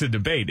didn't watch the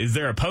debate. Is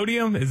there a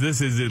podium?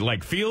 Is it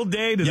like field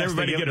day? Does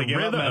everybody get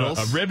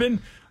a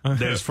ribbon?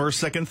 There's first,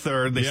 second,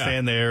 third. They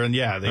stand there, and they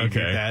get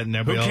that. And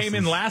everybody Who came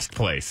in last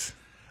place?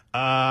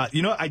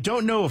 I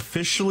don't know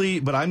officially,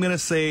 but I'm going to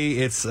say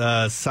it's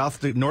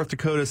North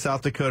Dakota,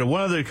 South Dakota.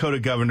 One of the Dakota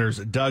governors,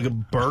 Doug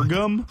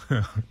Burgum.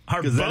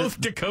 Are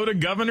both Dakota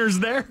governors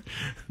there?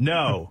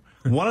 No.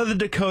 One of the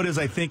Dakotas,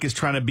 I think, is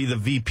trying to be the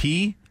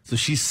VP. So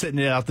she's sitting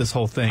it out this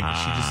whole thing.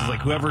 She just is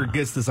like, whoever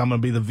gets this, I'm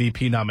going to be the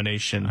VP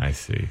nomination. I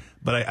see.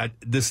 But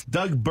this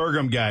Doug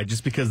Burgum guy,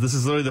 just because this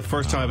is literally the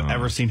first time I've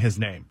ever seen his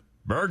name.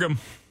 Burgum.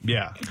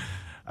 Yeah.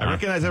 I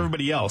recognize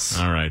everybody else.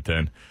 All right,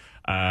 then.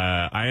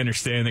 I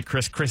understand that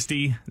Chris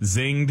Christie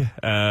zinged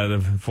the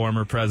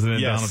former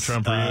president, Donald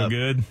Trump, real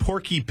good.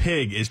 Porky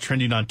Pig is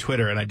trending on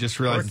Twitter, and I just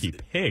realized Porky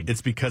Pig.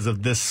 It's because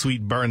of this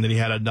sweet burn that he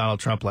had on Donald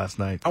Trump last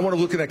night. I want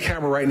to look at that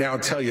camera right now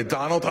and tell you,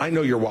 Donald, I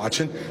know you're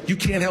watching. You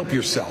can't help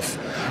yourself.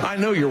 I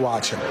know you're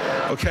watching,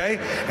 okay?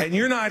 And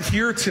you're not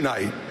here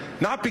tonight.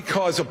 Not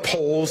because of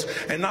polls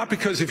and not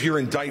because of your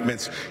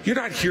indictments. You're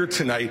not here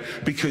tonight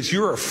because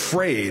you're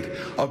afraid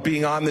of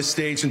being on the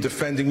stage and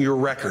defending your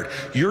record.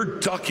 You're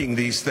ducking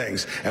these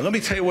things. And let me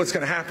tell you what's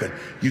going to happen.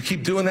 You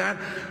keep doing that,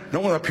 no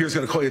one up here is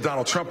going to call you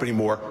Donald Trump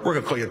anymore. We're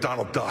going to call you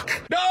Donald Duck.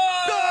 No!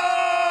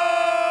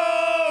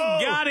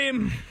 Got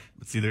him.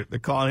 See, they're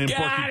calling him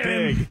Porky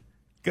Pig.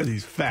 Because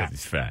he's fat. Because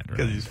he's fat.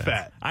 Because he's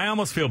fat. I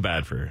almost feel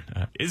bad for her.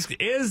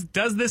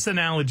 Does this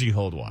analogy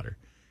hold water?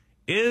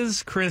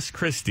 Is Chris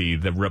Christie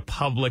the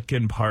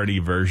Republican Party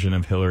version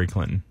of Hillary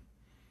Clinton?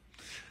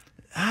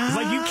 It's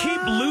like you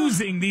keep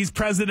losing these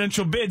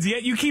presidential bids,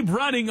 yet you keep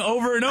running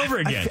over and over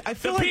again. I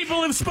feel the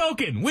people have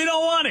spoken. We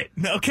don't want it,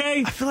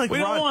 okay? I feel like we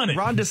don't want it.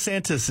 Ron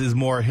DeSantis is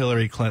more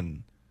Hillary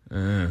Clinton.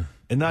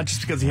 And not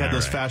just because he had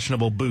those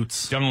fashionable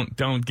boots.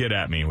 Don't get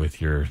at me with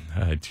your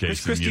Jason.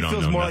 Chris Christie you don't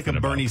feels know more like a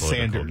Bernie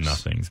Sanders.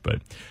 Nothings,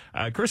 but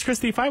Chris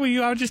Christie, if I were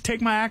you, I would just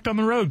take my act on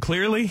the road.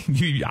 Clearly,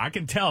 I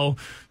can tell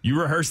you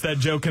rehearsed that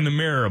joke in the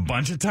mirror a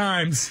bunch of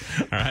times.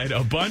 All right,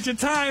 a bunch of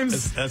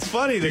times. That's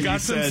funny that you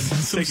said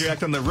take your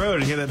act on the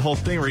road, and you had that whole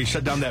thing where you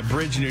shut down that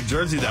bridge in New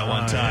Jersey that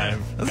one time.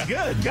 Yeah. That's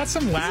good. Got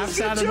some laughs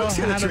out of the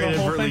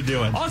whole thing.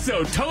 Doing.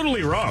 Also,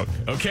 totally wrong.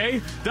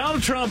 Okay,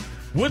 Donald Trump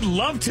would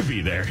love to be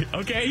there,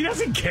 okay? He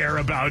doesn't care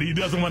about it. He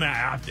doesn't want to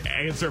have to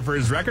answer for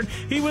his record.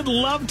 He would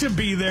love to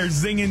be there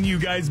zinging you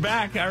guys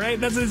back, all right?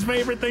 That's his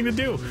favorite thing to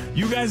do.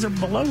 You guys are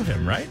below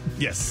him, right?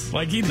 Yes.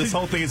 Like this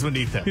whole thing is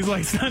beneath him. He's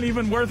like, it's not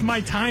even worth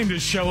my time to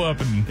show up.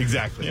 And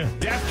exactly. Yeah.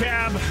 Death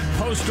Cab,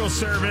 Postal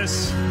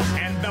Service,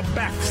 and the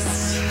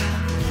Beths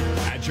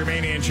at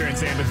Germania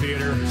Insurance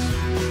Amphitheater.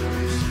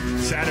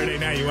 Saturday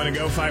night, you want to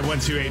go?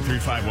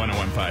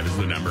 512-835-1015 is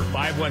the number.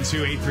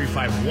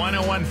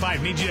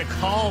 512-835-1015. Need you to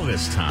call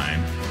this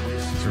time.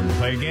 So we're going to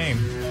play a game.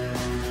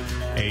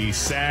 A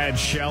sad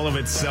shell of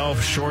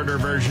itself, shorter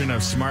version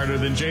of Smarter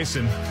Than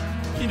Jason.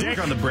 You work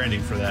on the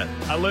branding for that.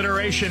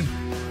 Alliteration.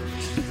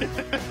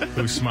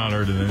 Who's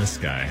smarter than this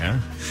guy, huh?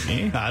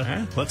 Me?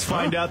 Let's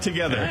find out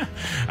together.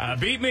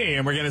 Beat me,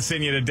 and we're going to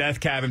send you to Death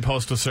Cab and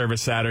Postal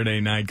Service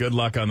Saturday night. Good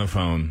luck on the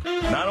phone.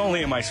 Not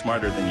only am I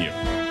smarter than you,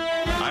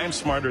 I am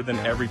smarter than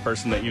every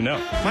person that you know.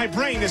 My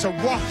brain is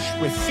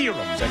awash with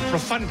theorems and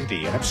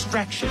profundity and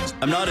abstractions.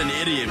 I'm not an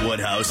idiot,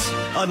 Woodhouse,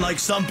 unlike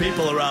some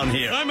people around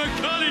here. I'm a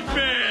college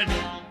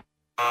man.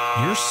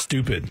 You're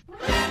stupid.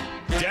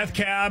 Death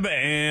Cab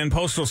and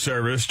Postal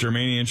Service,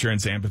 Germania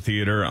Insurance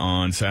Amphitheater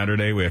on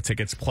Saturday. We have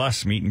tickets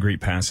plus meet and greet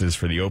passes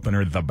for the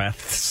opener, The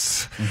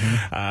Beths.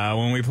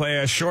 When we play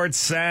a short,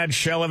 sad,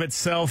 shell of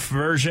itself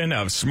version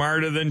of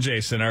Smarter Than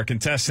Jason. Our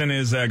contestant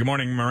is, good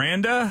morning,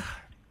 Miranda.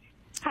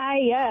 Hi,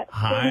 yes.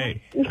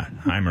 Hi.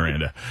 Hi,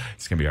 Miranda.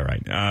 It's going to be all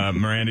right.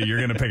 Miranda, you're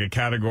going to pick a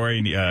category.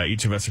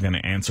 Each of us are going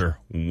to answer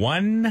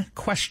one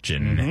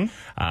question.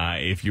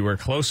 If you were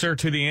closer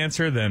to the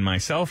answer than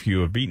myself,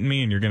 you have beaten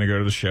me, and you're going to go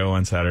to the show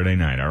on Saturday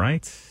night, all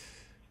right?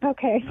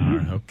 Okay.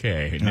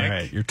 Okay. Nick? All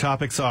right, your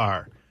topics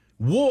are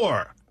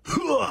war.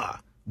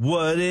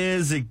 What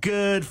is it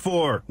good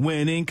for?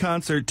 Winning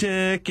concert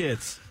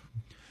tickets.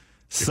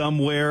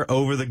 Somewhere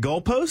over the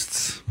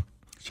goalposts.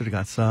 Should have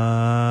got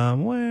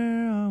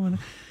somewhere.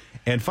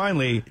 And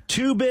finally,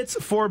 2 bits,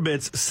 4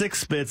 bits,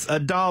 6 bits,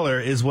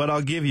 $1 is what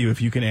I'll give you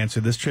if you can answer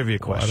this trivia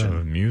question.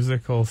 What a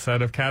musical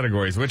set of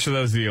categories. Which of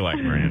those do you like,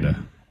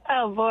 Miranda?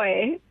 Oh,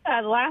 boy.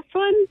 The last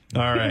one?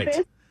 All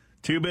right.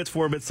 2 bits,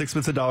 4 bits, 6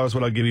 bits, $1 is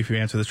what I'll give you if you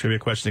answer this trivia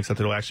question, except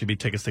it'll actually be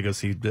tickets to go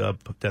see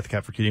Death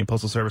Cab for Cutie and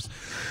Postal Service.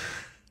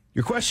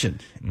 Your question.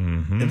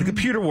 In the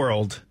computer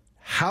world,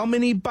 how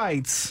many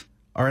bytes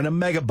are in a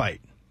megabyte?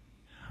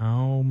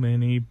 How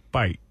many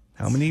bytes?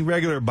 How many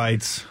regular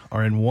bytes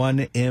are in 1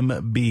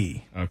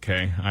 MB?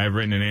 Okay, I've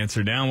written an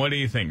answer down. What do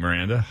you think,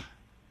 Miranda?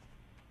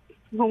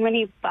 How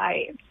many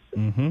bytes?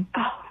 Mm-hmm.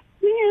 Oh,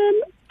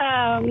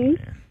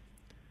 man.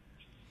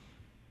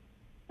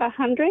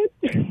 100?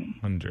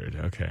 100.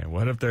 Okay.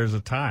 What if there's a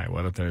tie?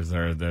 What if is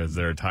there a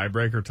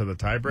tiebreaker to the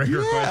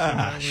tiebreaker question?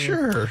 Yeah,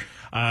 sure.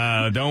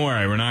 Don't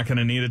worry. We're not going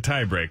to need a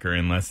tiebreaker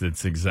unless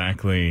it's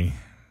exactly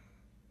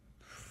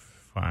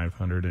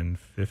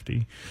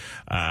 550.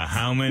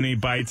 How many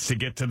bytes to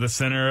get to the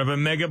center of a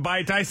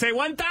megabyte? I say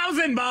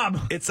 1,000,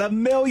 Bob. It's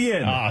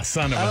 1,000,000. Oh,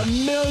 son of a...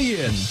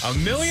 1,000,000.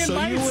 1,000,000 so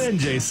bytes? You win,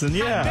 Jason.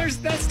 Yeah.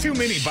 That's too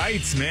many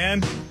bytes,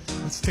 man.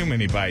 That's too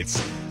many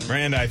bytes.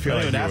 Miranda, I feel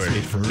like you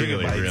were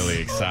really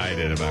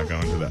excited about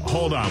going to that.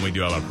 Hold on, we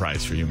do have a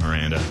prize for you,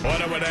 Miranda.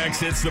 What up,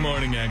 X? It's the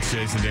Morning X,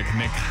 Jason Dick,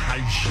 Nick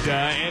Hajda,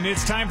 and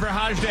it's time for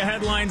Hajda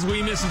Headlines.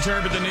 We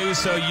misinterpret the news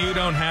so you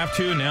don't have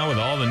to. Now with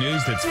all the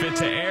news that's fit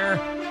to air,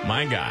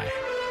 my guy,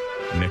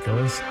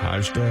 Nicholas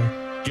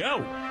Hajda,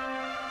 go!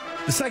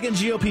 The second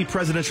GOP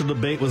presidential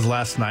debate was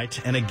last night,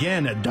 and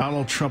again,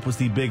 Donald Trump was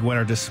the big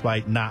winner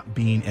despite not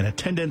being in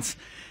attendance.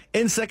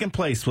 In second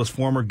place was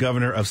former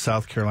governor of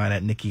South Carolina,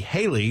 Nikki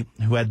Haley,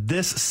 who had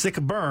this sick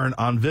burn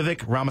on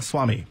Vivek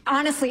Ramaswamy.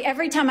 Honestly,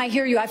 every time I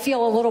hear you, I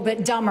feel a little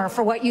bit dumber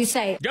for what you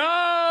say.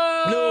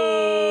 Go!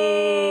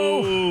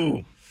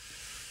 No!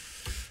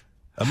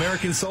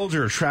 American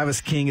soldier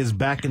Travis King is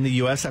back in the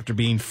U.S. after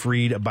being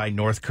freed by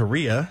North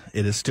Korea.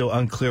 It is still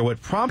unclear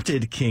what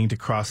prompted King to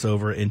cross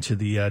over into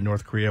the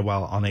North Korea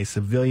while on a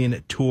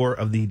civilian tour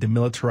of the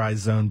demilitarized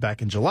zone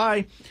back in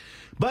July.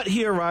 But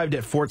he arrived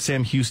at Fort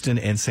Sam Houston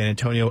and San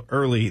Antonio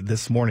early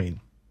this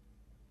morning.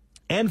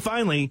 And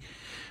finally,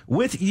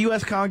 with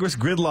U.S. Congress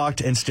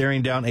gridlocked and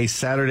staring down a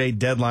Saturday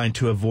deadline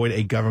to avoid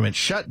a government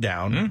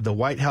shutdown, the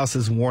White House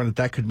has warned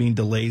that could mean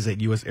delays at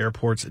U.S.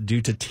 airports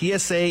due to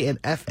TSA and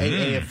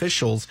FAA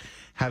officials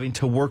having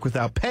to work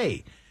without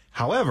pay.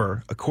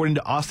 However, according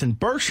to Austin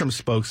Bergstrom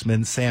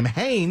spokesman Sam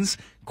Haynes,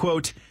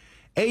 quote,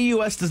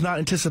 AUS does not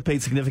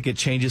anticipate significant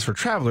changes for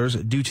travelers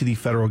due to the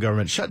federal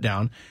government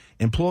shutdown.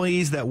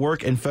 Employees that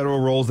work in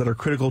federal roles that are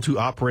critical to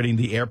operating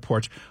the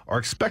airport are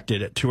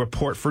expected to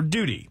report for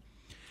duty.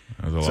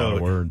 That was a lot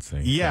of words.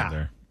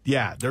 There.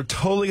 Yeah, they're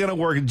totally going to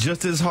work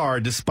just as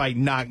hard despite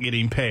not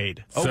getting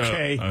paid.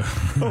 Okay.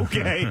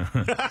 Okay.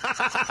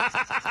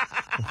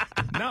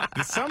 No,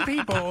 some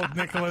people,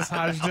 Nicholas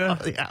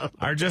Hajda,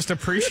 are just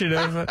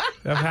appreciative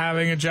of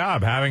having a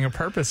job, having a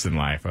purpose in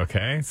life,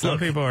 okay? Some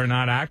people are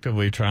not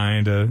actively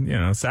trying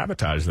to,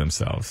 sabotage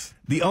themselves.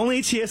 The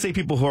only TSA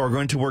people who are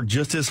going to work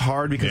just as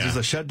hard because there's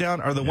a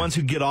shutdown are the ones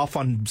who get off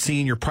on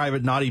seeing your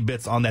private naughty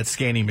bits on that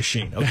scanning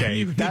machine,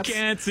 okay?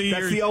 That's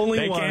the only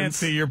they ones. They can't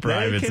see your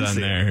privates on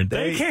there.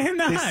 They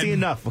cannot. They see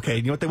enough, okay?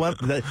 You know what they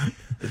want?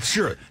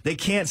 Sure, they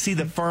can't see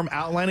the firm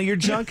outline of your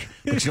junk,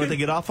 but you know what they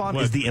get off on?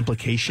 Is the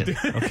implication,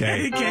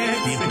 okay? They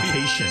can't the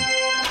implication.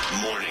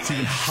 It's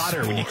even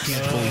hotter when you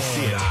can't fully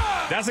see it.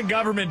 That's a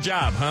government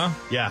job, huh?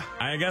 Yeah.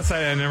 I guess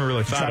I never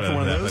really thought of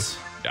one that. Of those?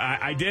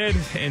 I did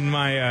in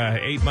my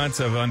 8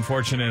 months of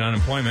unfortunate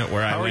unemployment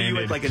where How I landed. How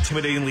are you like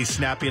intimidatingly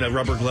snapping a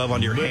rubber glove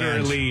on your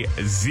hand? Literally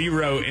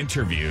 0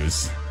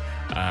 interviews.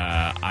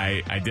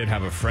 I did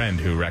have a friend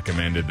who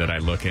recommended that I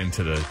look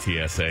into the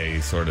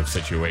TSA sort of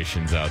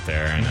situations out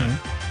there, and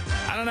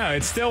I don't don't know.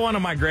 It's still one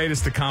of my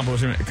greatest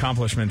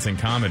accomplishments in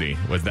comedy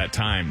was that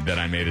time that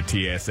I made a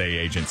TSA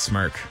agent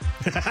smirk.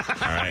 All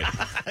right.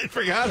 I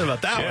forgot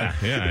about that one.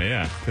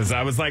 Yeah. Because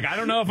I was like, I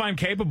don't know if I'm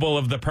capable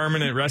of the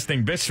permanent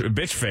resting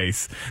bitch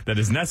face that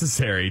is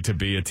necessary to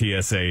be a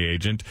TSA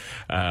agent.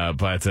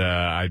 But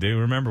I do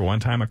remember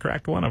one time I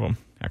cracked one of them.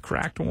 I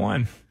cracked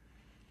one.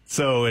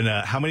 So, in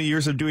how many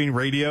years of doing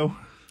radio?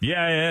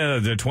 Yeah,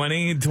 the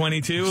 20,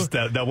 22. Just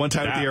that one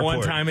time at the airport.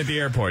 One time at the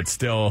airport.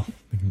 Still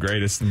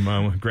greatest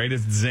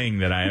zing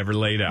that I ever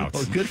laid out.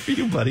 Well, good for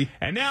you, buddy.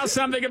 And now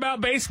something about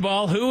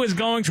baseball. Who is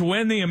going to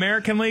win the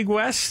American League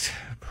West?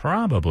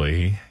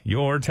 Probably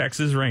your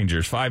Texas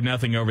Rangers.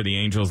 5-0 over the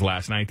Angels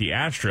last night. The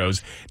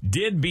Astros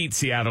did beat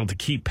Seattle to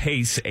keep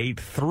pace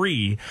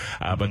 8-3,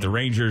 but the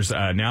Rangers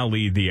now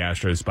lead the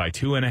Astros by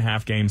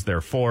 2.5 games. They're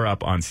 4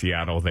 up on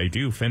Seattle. They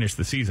do finish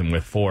the season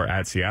with 4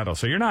 at Seattle,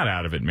 so you're not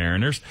out of it,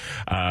 Mariners.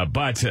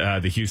 But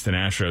the Houston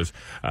Astros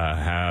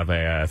have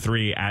a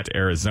 3 at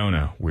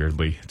Arizona,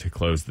 weirdly, to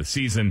close the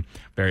season.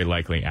 Very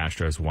likely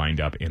Astros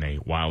wind up in a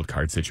wild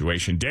card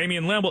situation.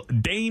 Damian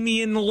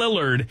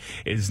Lillard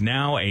is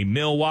now a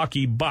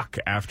Milwaukee Buck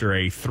after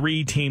a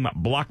 3-team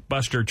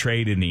blockbuster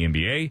trade in the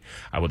NBA.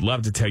 I would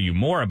love to tell you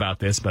more about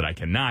this, but I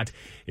cannot.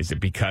 Is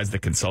it because the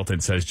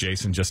consultant says,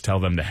 Jason, just tell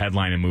them the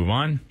headline and move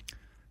on?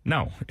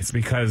 No, it's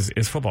because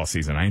it's football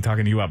season. I ain't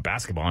talking to you about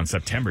basketball in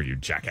September, you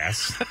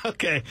jackass.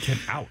 Okay. Get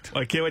out.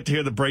 Well, I can't wait to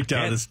hear the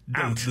breakdown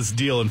of this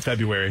deal in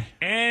February.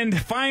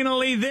 And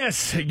finally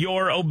this,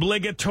 your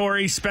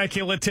obligatory,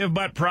 speculative,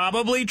 but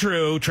probably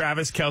true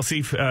Travis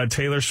Kelce,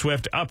 Taylor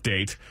Swift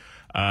update.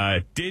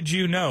 Did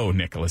you know,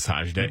 Nicholas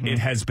Hajda, it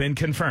has been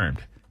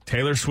confirmed.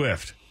 Taylor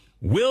Swift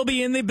will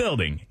be in the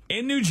building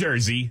in New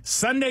Jersey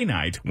Sunday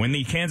night when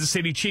the Kansas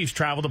City Chiefs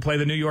travel to play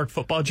the New York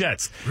Football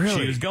Jets.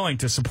 Really? She is going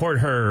to support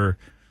her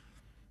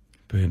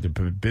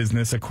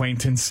business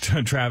acquaintance,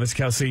 Travis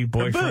Kelce,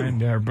 boyfriend,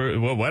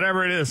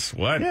 whatever it is.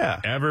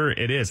 Whatever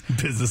it is.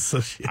 Business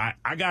associate.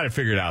 I got it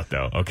figured out,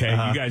 though, okay?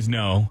 You guys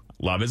know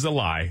love is a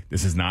lie.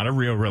 This is not a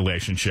real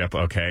relationship,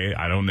 okay?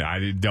 I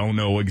don't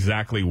know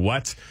exactly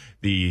what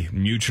the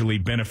mutually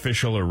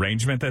beneficial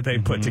arrangement that they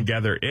put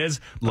together is,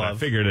 but I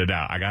figured it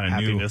out. I got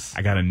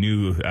a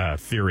new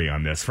theory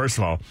on this. First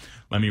of all,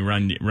 let me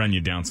run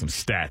you down some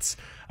stats.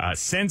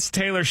 Since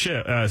Taylor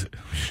Swift,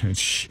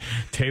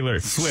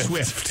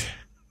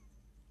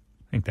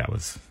 I think that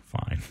was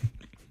fine.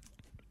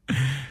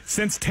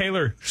 Since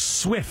Taylor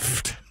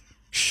Swift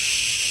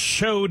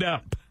showed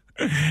up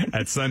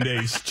at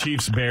Sunday's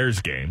Chiefs-Bears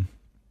game,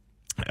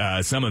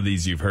 some of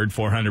these you've heard,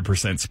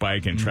 400%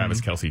 spike in Travis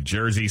Kelce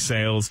jersey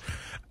sales.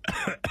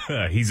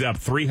 He's up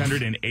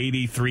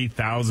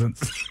 383,000.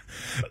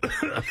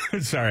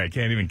 Sorry, I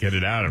can't even get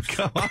it out.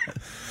 Come on.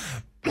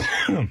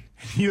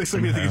 You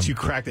expect me to think that you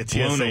cracked a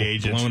TSA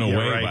agent. Blown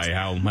away by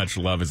how much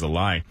love is a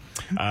lie.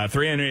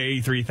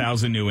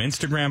 383,000 new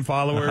Instagram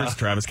followers.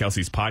 Travis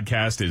Kelce's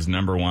podcast is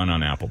 #1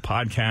 on Apple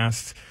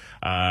Podcasts.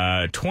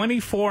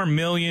 24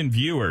 million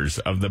viewers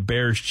of the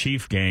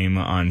Bears-Chief game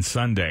on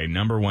Sunday,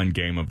 #1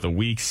 game of the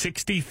week.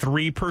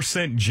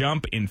 63%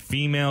 jump in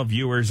female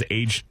viewers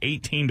aged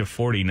 18 to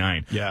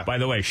 49. Yeah. By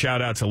the way,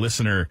 shout out to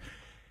listener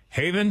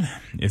Haven,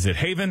 is it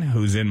Haven,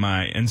 who's in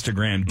my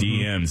Instagram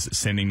DMs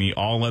sending me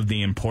all of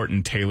the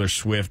important Taylor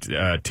Swift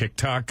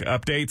TikTok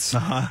updates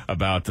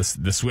about the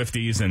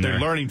Swifties and they're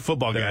learning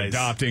football, their guys.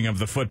 Adopting of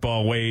the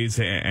football ways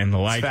and the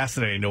like. It's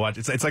fascinating to watch.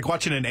 It's like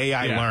watching an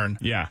AI learn.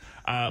 Yeah.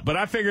 But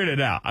I figured it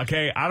out.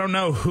 Okay, I don't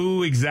know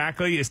who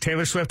exactly. Is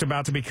Taylor Swift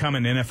about to become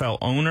an NFL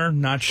owner?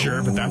 Not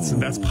sure, but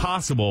that's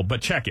possible.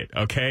 But check it,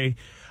 okay?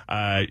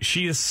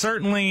 She is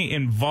certainly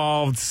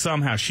involved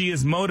somehow. She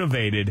is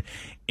motivated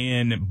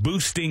in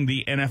boosting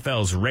the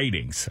NFL's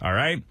ratings, all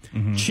right?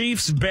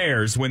 Chiefs,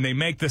 Bears, when they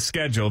make the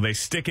schedule, they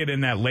stick it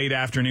in that late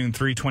afternoon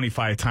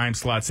 3:25 time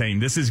slot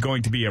saying this is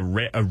going to be a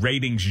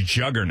ratings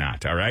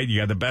juggernaut, all right? You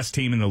got the best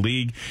team in the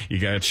league. You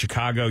got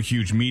Chicago,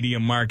 huge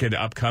media market,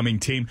 upcoming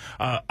team.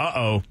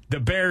 The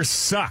Bears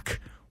suck.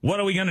 What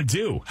are we going to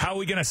do? How are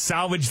we going to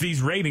salvage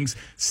these ratings?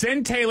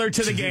 Send Taylor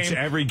to the game.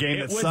 Every game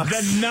it that was sucks.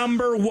 the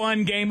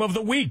 #1 game of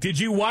the week. Did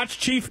you watch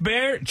Chiefs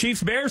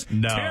Bears?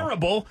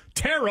 No.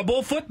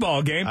 Terrible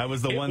football game. I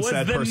was the one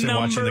sad person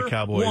watching the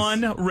Cowboys.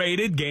 #1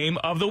 rated game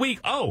of the week.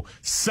 Oh,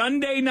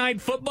 Sunday Night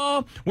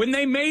Football. When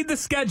they made the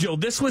schedule,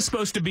 this was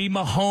supposed to be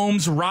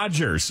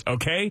Mahomes-Rodgers,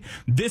 okay?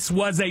 This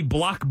was a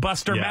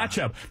blockbuster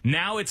matchup.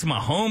 Now it's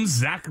Mahomes,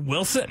 Zach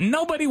Wilson.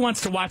 Nobody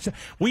wants to watch it.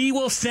 We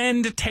will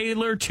send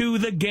Taylor to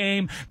the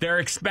game. They're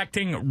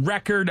expecting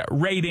record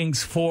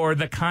ratings for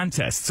the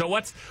contest. So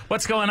what's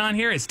going on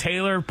here? Is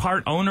Taylor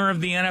part owner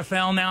of the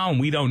NFL now and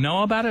we don't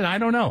know about it? I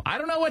don't know. I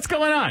don't know what's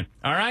going on,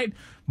 all right?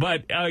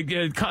 But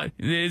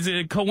is it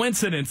a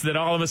coincidence that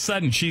all of a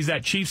sudden she's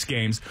at Chiefs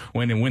games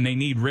when they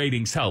need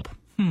ratings help?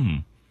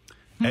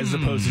 As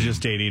opposed to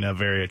just dating a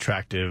very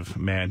attractive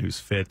man who's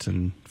fit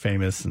and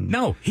famous. And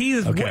no, he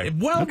is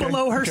well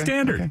below her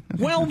standard.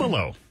 Well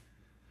below.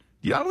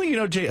 I don't think you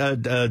know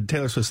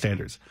Taylor Swift's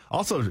standards.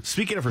 Also,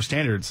 speaking of her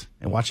standards,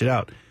 and watch it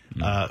out,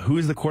 who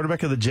is the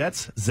quarterback of the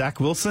Jets? Zach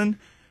Wilson.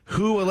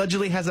 who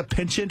allegedly has a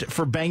penchant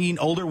for banging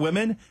older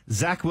women?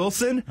 Zach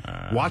Wilson.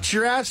 Watch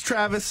your ass,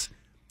 Travis.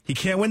 He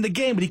can't win the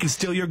game, but he can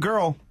steal your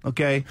girl.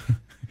 Okay.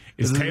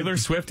 Is Taylor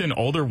Swift an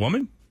older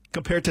woman?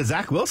 Compared to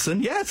Zach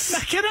Wilson,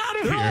 yes. Get out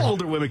of They're here. all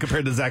older women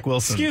compared to Zach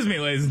Wilson. Excuse me,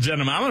 ladies and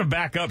gentlemen. I'm going to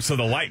back up so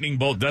the lightning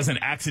bolt doesn't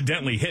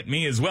accidentally hit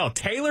me as well.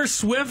 Taylor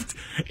Swift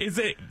is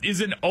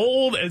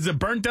a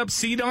burnt up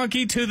sea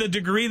donkey to the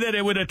degree that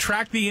it would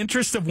attract the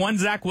interest of one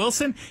Zach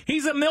Wilson.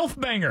 He's a MILF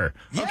banger.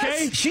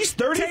 Okay, Yes, she's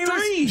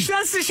 33.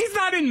 She's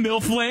not in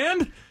MILF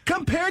land.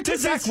 Compared to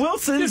Zach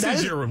Wilson, This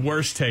is your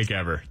worst take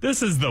ever.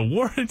 This is the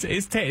worst.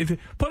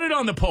 Put it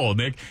on the poll,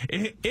 Nick.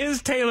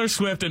 Is Taylor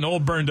Swift an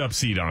old burned up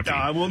sea donkey? No,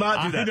 I will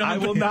not do that. I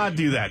will not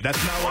do that.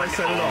 That's not what I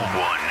said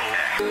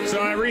at all.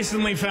 So I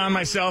recently found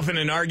myself in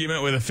an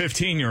argument with a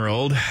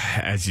 15-year-old,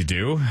 as you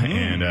do,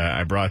 and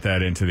I brought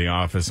that into the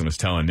office and was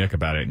telling Nick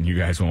about it, and you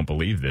guys won't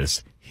believe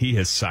this. He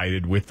has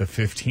sided with the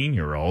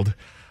 15-year-old.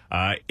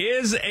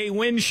 Is a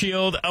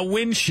windshield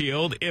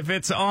if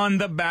it's on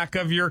the back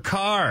of your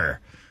car?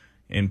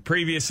 In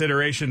previous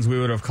iterations, we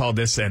would have called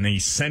this an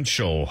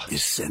essential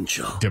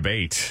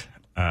debate.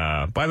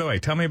 By the way,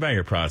 tell me about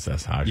your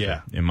process, Hodge.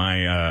 Yeah. In my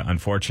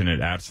unfortunate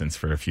absence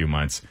for a few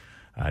months,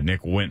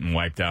 Nick went and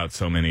wiped out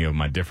so many of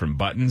my different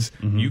buttons.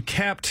 You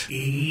kept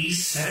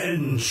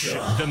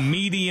Essential. the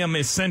medium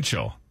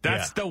essential.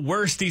 That's the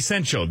worst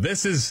essential.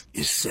 This is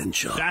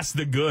Essential. that's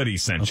the good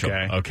essential.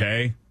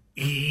 Okay?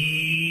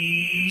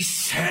 Essential.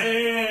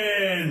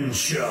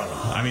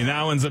 I mean,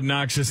 that one's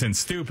obnoxious and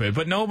stupid,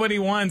 but nobody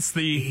wants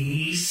the middle.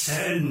 We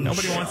essential.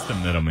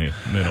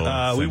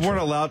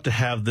 weren't allowed to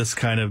have this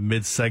kind of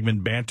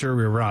mid-segment banter.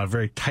 We were on a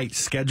very tight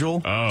schedule,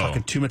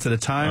 talking 2 minutes at a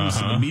time.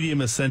 So the medium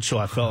essential,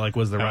 I felt like,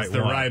 was the That's right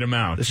the one. right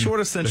amount. The short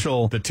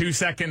essential, The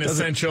 2-second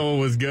essential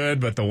was good,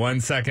 but the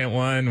 1-second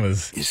one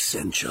was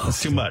Essential.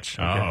 that's too much.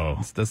 Oh.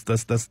 That's too.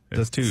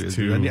 It's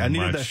too I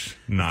needed much.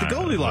 the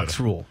Goldilocks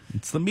rule.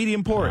 It's the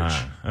medium porridge.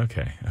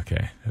 Okay.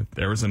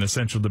 There was an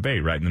essential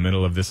debate right in the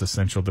middle of this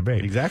essential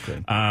debate. Exactly.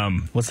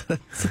 What's that?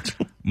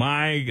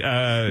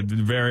 My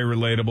very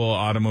relatable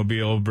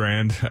automobile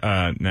brand,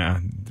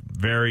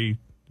 very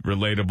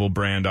relatable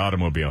brand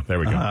automobile. There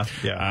we go.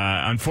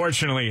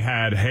 Unfortunately,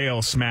 had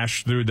hail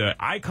smash through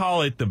I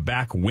call it the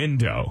back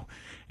window.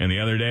 And the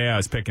other day, I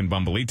was picking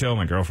Bumbleito,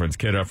 my girlfriend's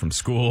kid, up from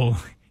school.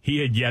 He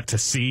had yet to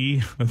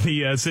see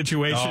the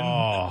situation.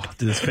 Oh,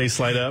 did his face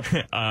light up?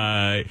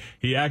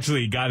 He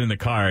actually got in the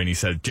car and he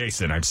said,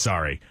 "Jason, I'm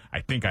sorry.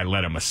 I think I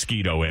let a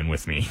mosquito in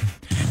with me."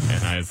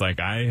 And I was like,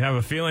 "I have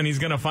a feeling he's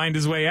going to find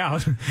his way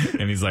out."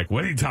 And he's like,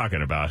 "What are you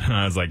talking about?" And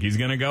I was like, "He's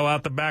going to go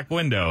out the back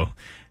window."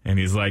 And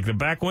he's like, "The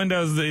back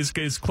window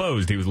is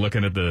closed." He was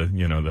looking at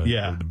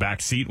the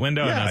back seat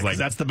window. Yeah, and I was like,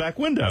 that's the back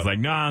window. I was like,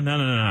 no.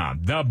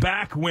 The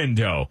back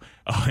window.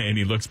 Oh, and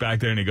he looks back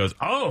there and he goes,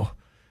 "Oh,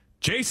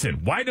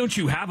 Jason, why don't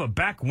you have a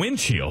back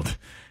windshield?"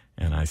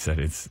 And I said,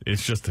 it's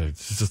just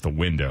a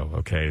window,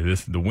 okay?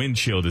 The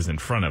windshield is in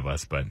front of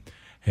us, but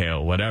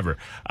hell, whatever.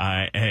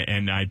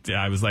 And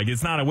I was like,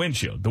 it's not a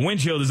windshield. The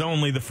windshield is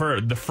only the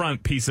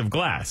front piece of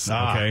glass,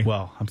 okay?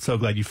 Well, I'm so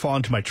glad you fall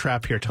into my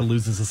trap here to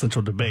lose this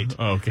essential debate.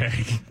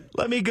 Okay.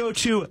 Let me go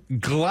to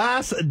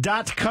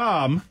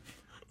glass.com,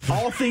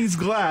 all things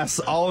glass,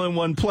 all in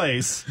one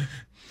place,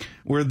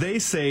 where they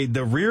say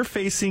the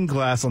rear-facing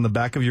glass on the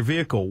back of your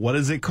vehicle, what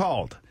is it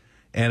called?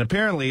 And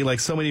apparently, like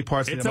so many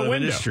parts of It's the a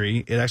automotive window.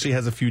 industry, it actually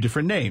has a few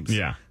different names.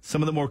 Yeah.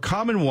 Some of the more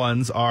common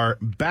ones are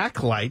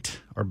backlight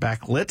or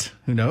backlit,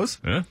 who knows?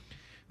 Huh?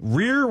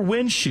 Rear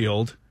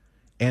windshield,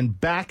 and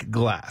back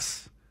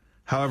glass.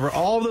 However,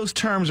 all of those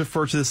terms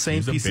refer to the same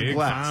He's piece a big, of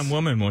glass. fine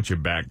woman. Want your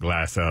back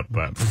glass up,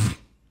 but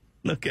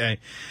Okay.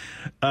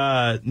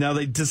 Now,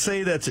 to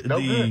say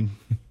that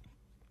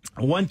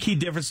one key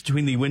difference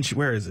between the windshield,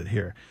 where is it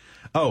here?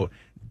 Oh,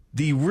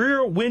 the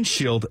rear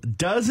windshield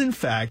does, in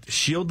fact,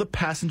 shield the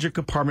passenger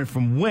compartment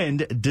from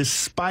wind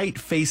despite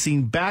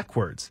facing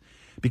backwards.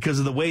 Because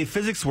of the way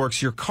physics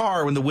works, your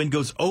car, when the wind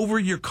goes over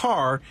your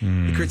car,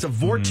 it creates a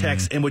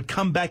vortex and would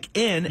come back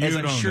in, as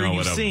I'm sure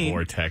you've seen. A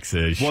vortex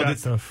is. Well,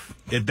 Shut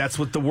that's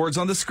what the word's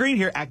on the screen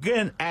here.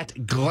 Again,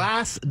 at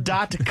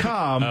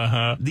glass.com,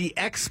 the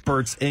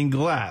experts in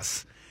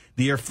glass.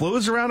 The air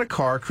flows around a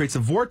car, creates a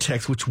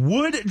vortex, which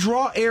would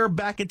draw air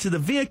back into the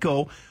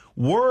vehicle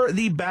were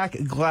the back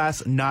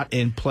glass not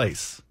in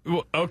place.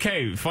 Well,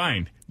 okay,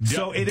 fine.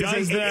 So it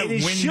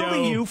is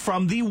shielding you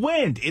from the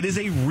wind. It is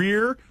a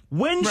rear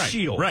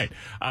windshield. Right.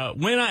 Have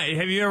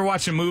you ever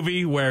watched a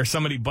movie where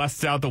somebody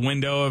busts out the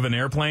window of an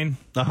airplane?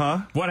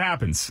 What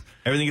happens?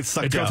 Everything gets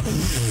sucked up.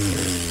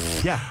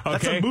 Yeah,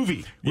 that's Okay. a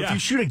movie. Yeah. If you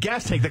shoot a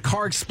gas tank, the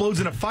car explodes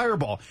in a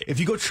fireball. If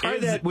you go try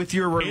that with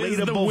your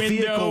relatable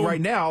vehicle right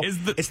now,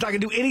 it's not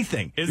going to do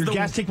anything. Your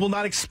gas tank will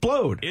not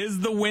explode. Is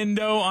the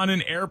window on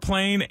an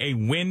airplane a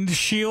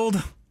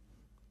windshield?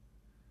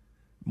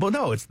 Well,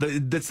 no,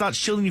 it's not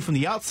shielding you from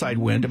the outside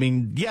wind. I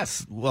mean,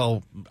 yes.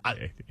 Well,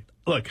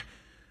 look,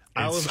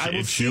 I will see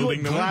what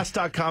shielding the wind.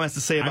 Glass.com has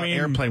to say about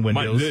airplane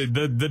windows.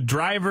 The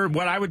driver,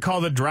 what I would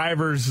call the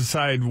driver's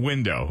side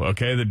window,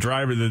 okay? The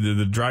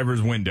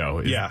driver's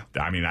window.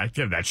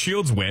 That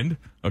shields wind,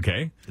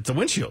 okay? It's a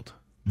windshield.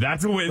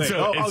 That's a wind.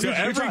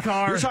 Every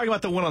car. You're talking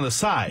about the one on the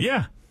side.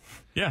 Yeah.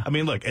 Yeah. I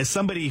mean, look, as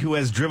somebody who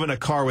has driven a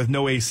car with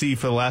no AC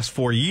for the last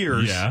 4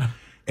 years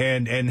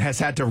and has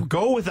had to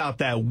go without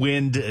that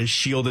wind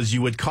shield, as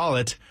you would call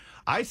it,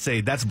 I'd say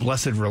that's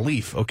blessed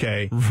relief,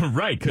 okay?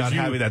 Right, because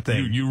having that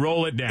thing. You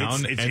roll it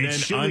down, it's and then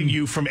shielding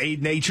you from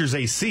nature's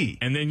AC.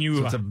 And then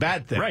so it's a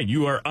bad thing. Right,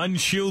 you are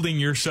unshielding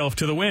yourself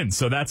to the wind,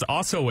 so that's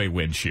also a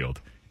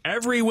windshield.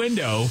 Every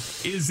window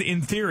is,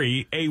 in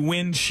theory, a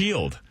wind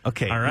shield.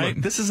 Okay, all right.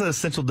 Look, this is an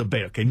essential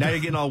debate. Okay, now you're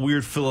getting all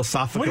weird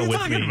philosophical what are you with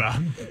talking me. About?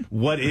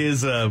 What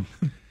is a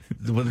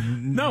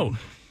no?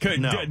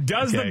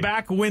 Does the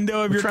back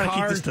window of your car trying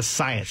to keep this to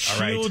science,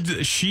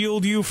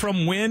 shield you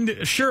from wind?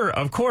 Sure,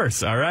 of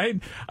course, all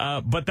right.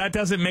 But that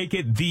doesn't make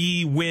it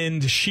the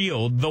wind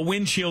shield. The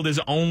windshield is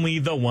only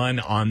the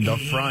one on the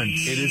front.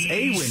 It is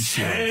a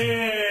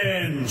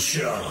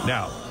windshield.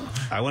 Now,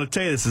 I want to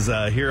tell you this is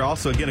here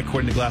also, again,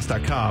 according to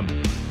Glass.com.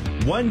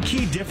 One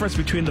key difference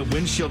between the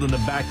windshield and the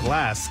back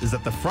glass is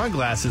that the front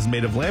glass is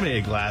made of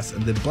laminated glass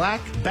and the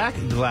back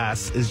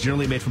glass is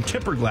generally made from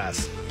tempered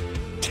glass.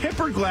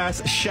 Tempered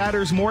glass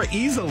shatters more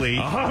easily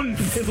than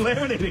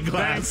laminated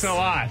glass. Thanks a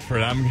lot for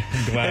that. I'm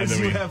glad that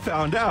we have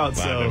found out.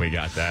 Glad that we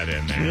got that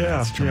in there. Yeah,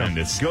 that's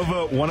tremendous. Go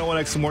vote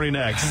 101X Morning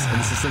X in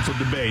this essential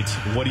debate.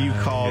 What do you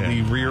call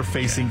the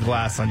rear-facing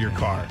glass on your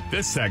car?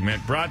 This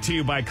segment brought to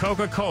you by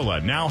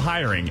Coca-Cola, now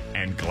hiring,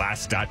 and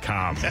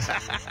Glass.com.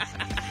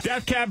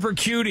 Death Cab for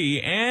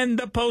Cutie and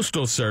the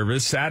Postal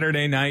Service.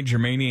 Saturday night,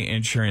 Germania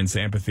Insurance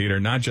Amphitheater.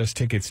 Not just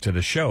tickets to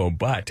the show,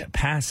 but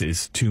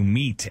passes to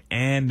meet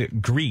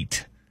and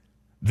greet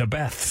the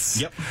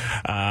Beths. Yep.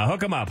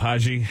 Hook them up,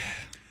 Haji.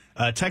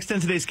 Text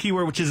in today's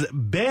keyword, which is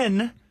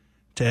Ben,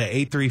 to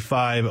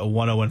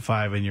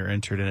 835-1015, and you're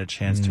entered in a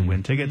chance to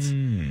win tickets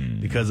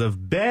because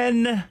of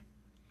Ben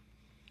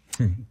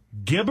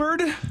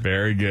Gibbard.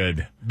 Very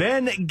good.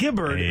 Ben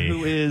Gibbard,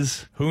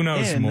 who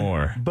knows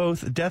more?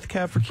 Both Death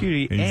Cab for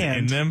Cutie and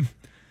in them.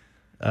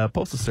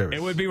 Postal Service.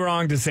 It would be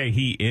wrong to say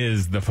he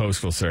is the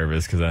Postal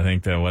Service because I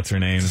think that what's her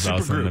name is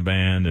also in the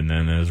band, and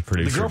then there's a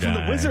producer. The girl from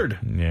The Wizard.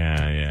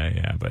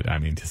 Yeah. But I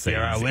mean, to say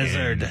you're a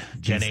wizard,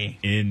 Jenny.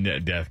 In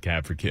Death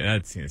Cab for Cutie,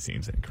 that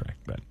seems incorrect.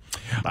 But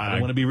I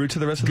don't want to be rude to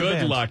the rest of the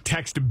band. Good luck.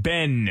 Text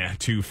Ben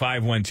to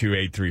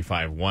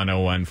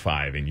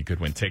 512-835-1015, and you could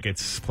win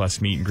tickets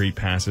plus meet and greet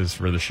passes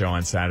for the show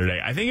on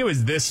Saturday. I think it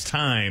was this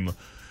time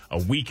a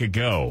week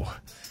ago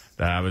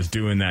that I was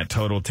doing that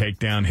total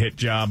takedown hit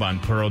job on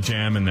Pearl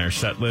Jam and their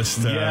set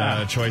list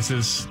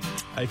choices.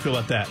 How do you feel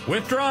about that?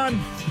 Withdrawn.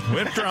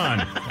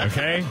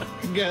 Okay?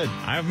 Good.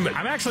 I'm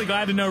actually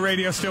glad to know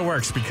radio still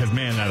works because,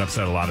 man, that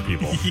upset a lot of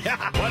people. Yeah.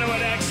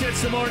 101X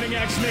hits the morning,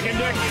 X, Nick and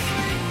Dick.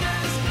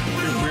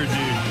 You're a weird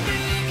dude.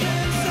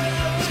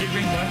 Excuse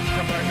me? What?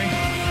 Pardon me?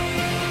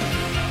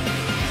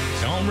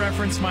 Don't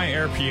reference my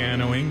air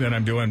pianoing that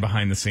I'm doing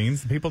behind the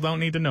scenes. People don't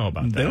need to know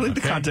about that. They don't need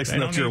the context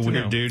enough you're a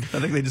weird dude. I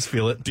think they just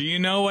feel it. Do you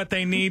know what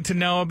they need to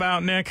know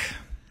about, Nick?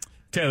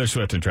 Taylor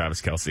Swift and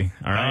Travis Kelce.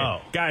 All right.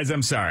 Oh. Guys,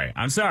 I'm sorry.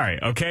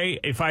 Okay?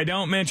 If I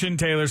don't mention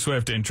Taylor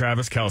Swift and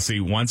Travis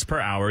Kelce once per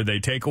hour, they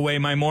take away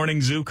my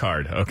morning zoo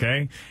card.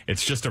 Okay?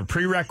 It's just a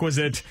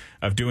prerequisite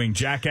of doing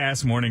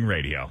jackass morning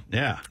radio.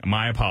 Yeah.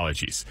 My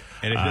apologies.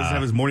 And if he doesn't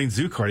have his morning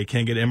zoo card, he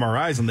can't get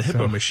MRIs on the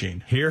Hippo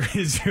machine.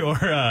 Here's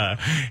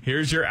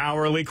your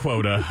hourly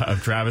quota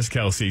of Travis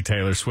Kelce,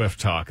 Taylor Swift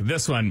talk.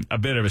 This one, a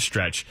bit of a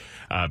stretch,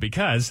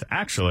 because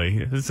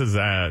actually, this is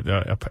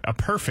a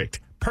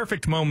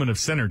perfect moment of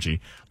synergy.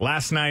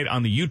 Last night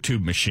on the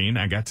YouTube machine,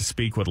 I got to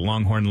speak with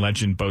Longhorn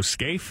legend Bo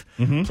Scaife,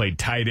 played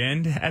tight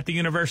end at the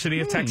University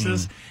of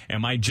Texas.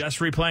 Am I just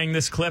replaying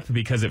this clip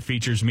because it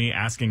features me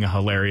asking a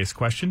hilarious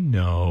question?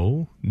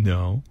 No.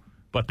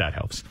 But that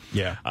helps.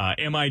 Yeah.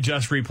 Am I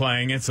just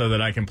replaying it so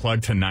that I can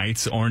plug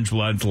tonight's Orange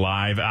Bloods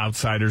Live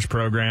Outsiders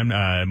program,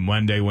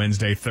 Monday,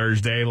 Wednesday,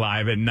 Thursday,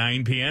 live at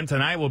 9 p.m.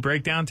 Tonight we'll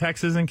break down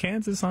Texas and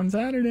Kansas on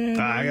Saturday.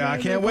 I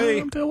can't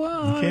wait.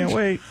 Can't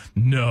wait.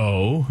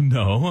 No,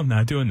 I'm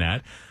not doing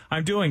that.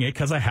 I'm doing it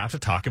because I have to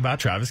talk about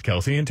Travis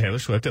Kelce and Taylor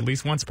Swift at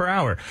least once per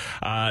hour.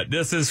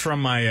 This is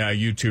from my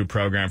YouTube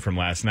program from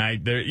last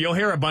night. You'll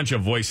hear a bunch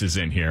of voices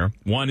in here.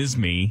 One is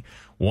me.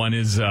 One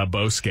is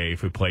Bo Scaife,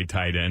 who played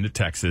tight end at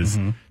Texas.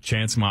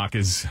 Chance Mock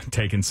is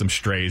taking some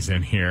strays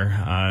in here.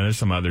 There's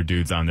some other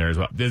dudes on there as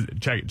well.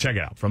 Check it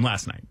out from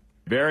last night.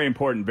 Very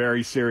important,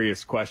 very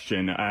serious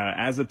question.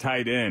 As a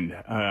tight end,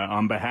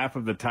 on behalf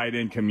of the tight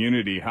end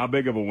community, how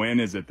big of a win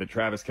is it that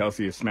Travis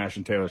Kelce is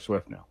smashing Taylor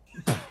Swift now?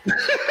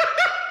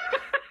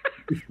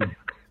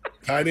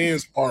 Tight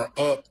ends are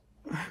up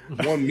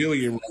 1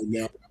 million right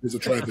now because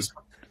of Travis.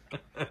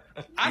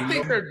 I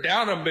think they're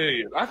down 1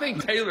 million. I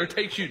think Taylor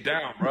takes you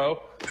down,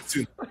 bro.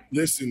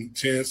 Listen,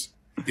 Chance,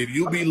 if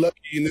you'll be lucky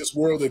in this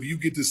world, if you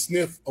get to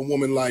sniff a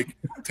woman like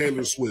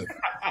Taylor Swift.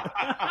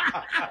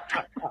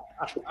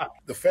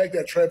 The fact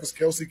that Travis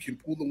Kelce can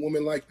pull a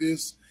woman like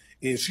this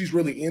and she's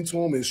really into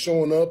him and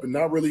showing up and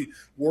not really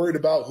worried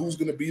about who's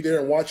going to be there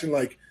and watching.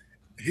 Like,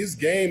 his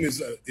game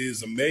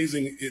is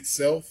amazing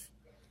itself,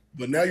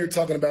 but now you're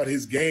talking about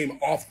his game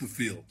off the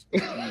field.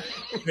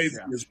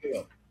 Amazing as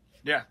well.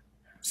 Yeah.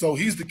 So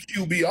he's the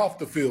QB off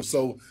the field.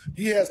 So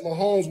he has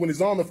Mahomes when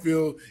he's on the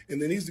field,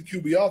 and then he's the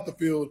QB off the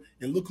field,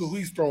 and look who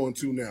he's throwing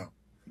to now.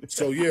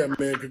 So, yeah,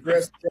 man,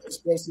 congrats to Travis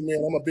Kelce,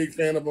 man. I'm a big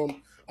fan of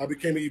him. I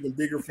became an even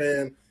bigger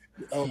fan.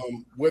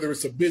 Whether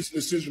it's a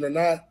business decision or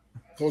not,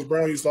 Coach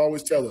Brown used to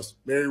always tell us,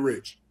 marry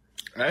rich.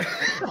 All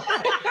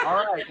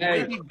right.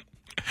 Hey.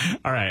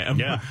 All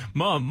right.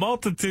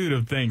 Multitude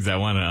of things I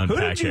want to unpack.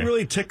 Who did you here.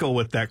 really tickle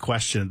with that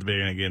question at the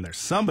beginning again there?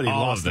 Somebody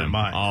lost their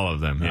mind. All of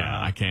them.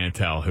 Yeah. I can't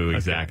tell who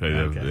exactly.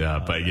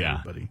 But yeah.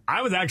 Everybody.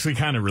 I was actually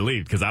kind of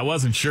relieved because I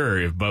wasn't sure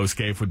if Bo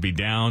Scaife would be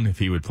down, if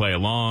he would play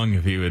along,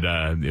 if he would,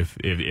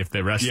 if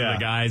the rest of the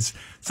guys.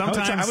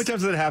 Sometimes. How many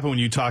times does it happen when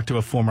you talk to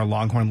a former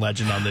Longhorn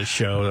legend on this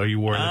show? Are you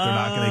worried that they're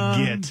not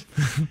going to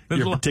get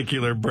your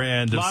particular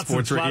brand of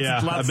sports? Lots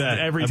I bet.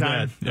 Every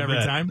time.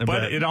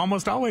 But it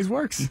almost always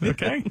works.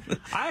 Okay.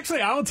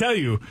 I will tell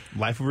you.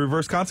 Life of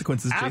reverse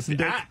consequences, Jason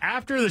Dick.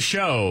 After the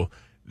show,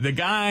 the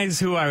guys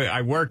who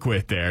I work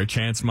with there,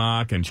 Chance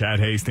Mock and Chad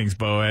Hastings,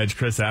 Bo Edge,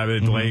 Chris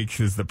Abbott, Blake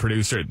is the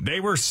producer, they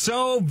were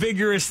so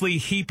vigorously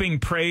heaping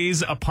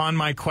praise upon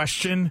my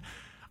question.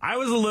 I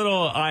was a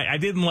little, I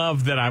didn't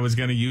love that I was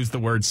going to use the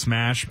word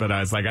smash, but I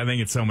was like, I think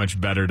it's so much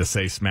better to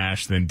say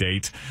smash than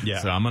date. Yeah.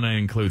 So I'm going to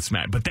include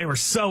smash. But they were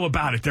so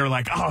about it. They were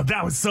like, oh,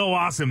 that was so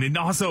awesome. And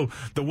also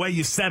the way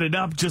you set it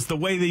up, just the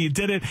way that you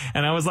did it.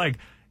 And I was like,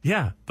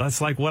 yeah,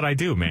 that's like what I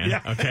do, man. Yeah.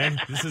 Okay.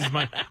 This is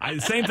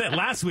same thing.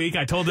 Last week,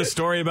 I told this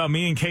story about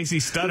me and Casey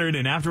stuttered,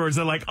 and afterwards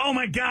they're like, oh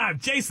my God,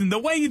 Jason, the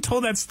way you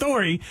told that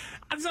story,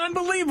 it's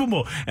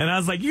unbelievable. And I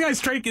was like, you guys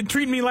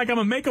treat me like I'm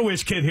a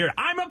Make-A-Wish kid here.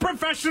 I'm a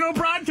professional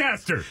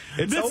broadcaster.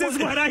 This is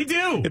what I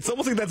do. It's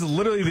almost like that's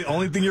literally the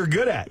only thing you're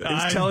good at,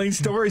 is telling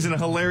stories in a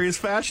hilarious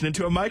fashion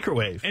into a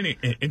microwave.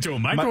 Into a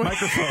microwave?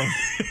 Microphone.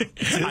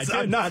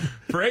 I'm not.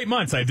 For 8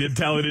 months, I did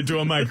tell it into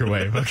a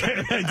microwave,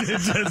 okay? I did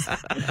just...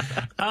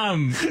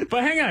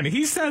 But hang on,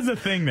 he says a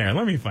thing there.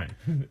 Let me find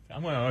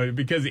it.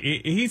 Because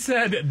he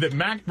said that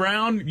Mac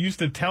Brown used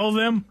to tell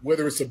them.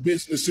 Whether it's a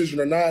business decision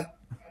or not,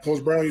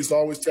 Coach Brown used to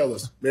always tell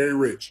us, marry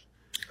rich.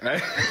 All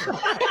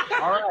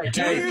right.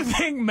 Do you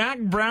think Mac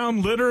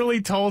Brown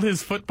literally told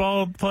his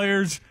football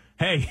players,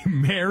 hey,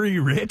 marry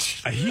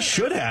rich? He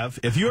should have.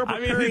 If you are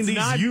preparing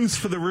these youths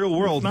for the real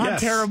world, not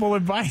terrible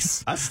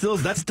advice. That's still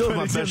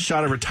my best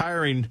shot of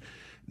retiring.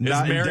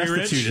 Not destitute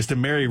rich? Is to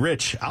marry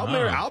rich.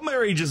 I'll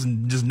marry just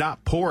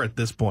not poor at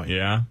this point.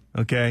 Yeah.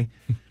 Okay.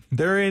 Are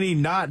there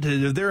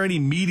any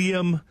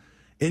medium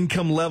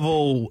income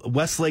level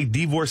Westlake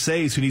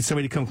divorcees who need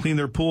somebody to come clean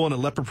their pool in a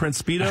leopard print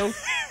Speedo?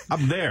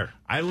 I'm there.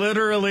 I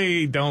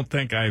literally don't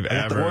think I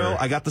got the oil.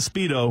 I got the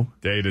Speedo.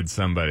 Dated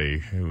somebody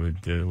who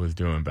was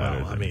doing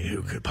better. Well, I mean,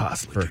 who could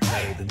possibly do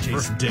better than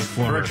Jason Dick?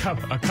 For a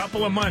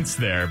couple of months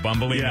there,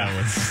 Bumbleino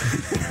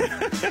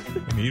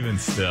was. And even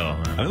still.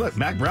 I mean, look,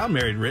 Mac Brown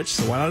married rich,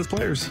 so why not his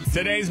players?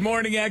 Today's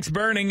Morning X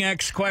Burning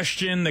X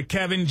question, the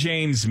Kevin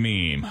James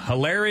meme.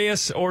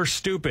 Hilarious or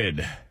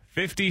stupid?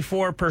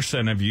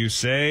 54% of you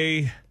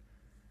say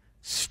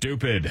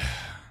stupid.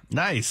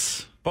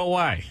 Nice. But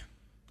why?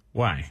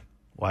 Why?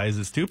 Why is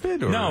it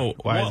stupid? Or no.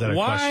 Why is that a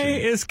why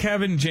question? is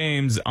Kevin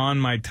James on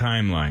my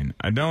timeline?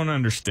 I don't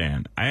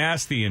understand. I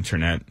asked the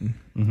internet.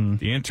 Mm-hmm.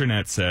 The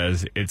internet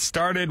says it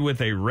started with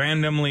a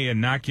randomly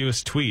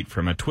innocuous tweet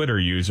from a Twitter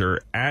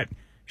user at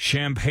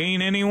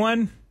Champagne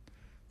Anyone?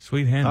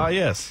 Sweet hand. Ah,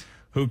 yes.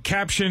 Who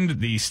captioned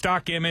the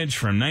stock image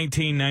from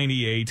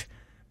 1998,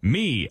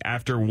 me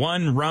after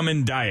one rum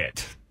and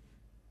diet.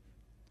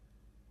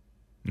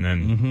 And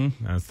then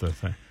that's the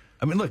thing.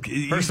 I mean, look.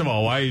 First of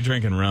all, why are you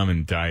drinking rum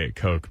and Diet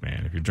Coke,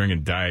 man? If you're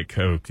drinking Diet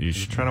Coke, you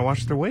should trying to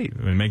watch their weight.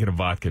 I mean, make it a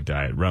vodka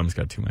diet. Rum's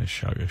got too much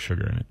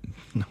sugar in it.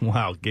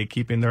 Wow,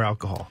 gatekeeping their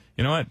alcohol.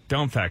 You know what?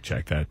 Don't fact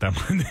check that.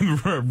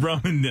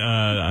 Rum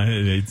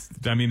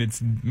and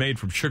it's made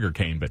from sugar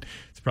cane, but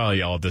it's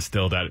probably all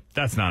distilled out.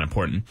 That's not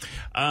important.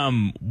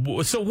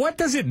 So what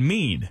does it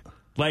mean?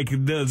 Like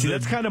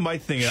that's kind of my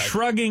thing.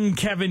 Shrugging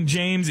Kevin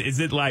James, is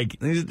it like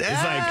it's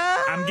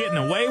like I'm getting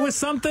away with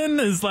something?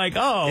 It's like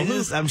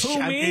I'm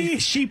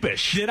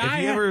sheepish. Did I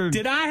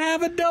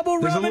have a double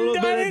rum and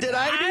diet? Did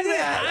I do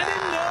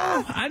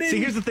that? I didn't know. See,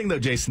 here's the thing though,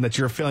 Jason, that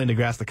you're failing to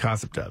grasp the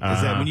concept of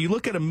is that when you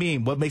look at a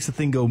meme, what makes a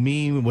thing go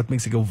meme, what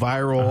makes it go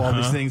viral, all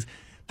these things,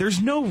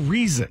 there's no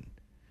reason.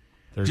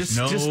 Just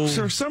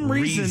for some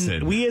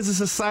reason, we as a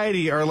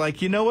society are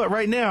like, you know what?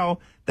 Right now,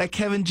 that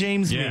Kevin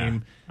James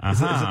meme is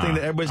a thing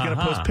that everybody's going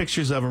to post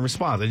pictures of and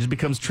respond. It just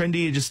becomes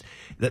trendy. It just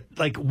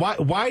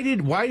why did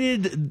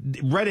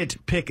Reddit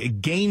pick a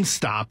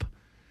GameStop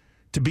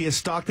to be a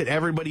stock that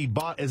everybody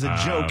bought as a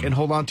joke and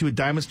hold on to with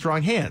diamond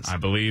strong hands? I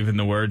believe in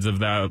the words of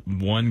that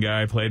one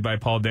guy played by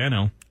Paul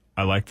Dano.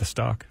 I like the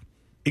stock.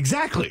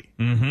 Exactly.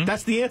 Mm-hmm.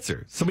 That's the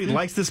answer. Somebody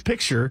likes this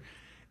picture.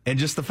 And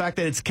just the fact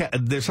that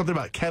there's something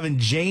about Kevin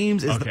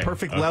James is the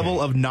perfect level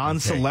of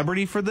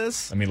non-celebrity for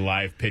this. Let me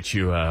live pitch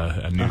you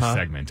a news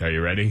segment. Are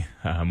you ready?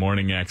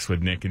 Morning X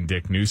with Nick and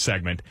Dick news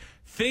segment.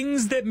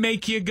 Things that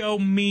make you go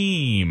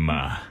meme.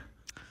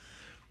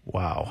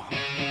 Wow.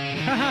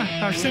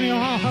 Arsenio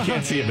Hall. You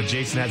can't see it, but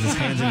Jason has his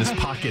hands in his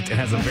pocket and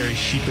has a very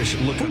sheepish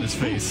look on his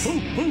face.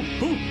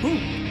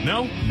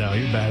 No? No,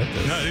 you're bad at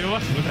this. No, you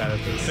what? You're bad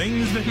at this.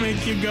 Things that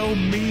make you go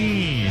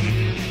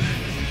meme.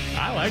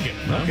 I like it.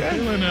 Okay. I'm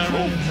feeling,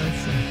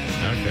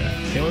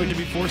 Okay. Can't wait to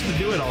be forced to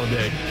do it all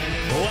day.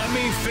 Let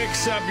me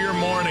fix up your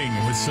morning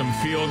with some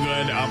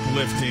feel-good,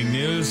 uplifting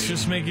news.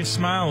 Just make you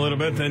smile a little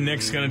bit. Then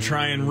Nick's going to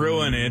try and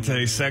ruin it.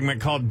 A segment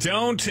called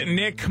Don't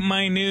Nick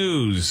My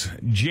News.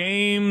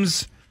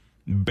 James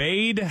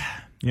Bade,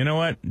 you know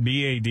what?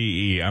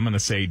 B-A-D-E. I'm going to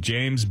say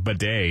James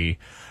Bade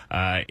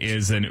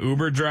is an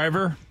Uber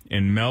driver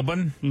in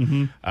Melbourne.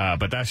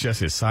 But that's just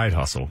his side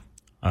hustle,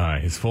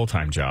 his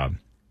full-time job.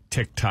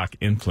 TikTok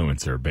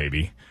influencer,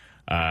 baby.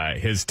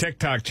 His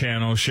TikTok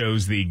channel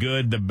shows the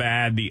good, the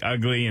bad, the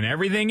ugly, and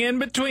everything in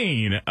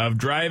between of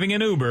driving an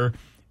Uber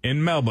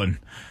in Melbourne.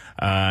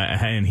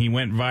 And he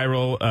went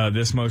viral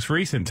this most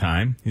recent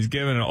time. He's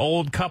giving an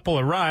old couple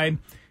a ride.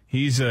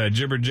 He's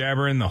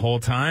jibber-jabbering the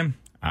whole time.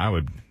 I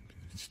would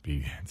just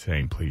be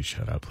saying, please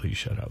shut up, please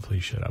shut up,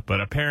 please shut up.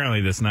 But apparently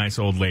this nice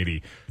old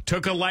lady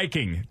took a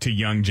liking to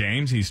young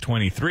James. He's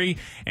 23,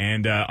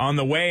 and on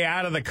the way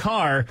out of the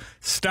car,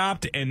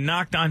 stopped and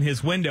knocked on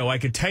his window. I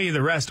could tell you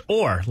the rest,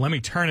 or let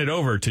me turn it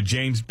over to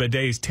James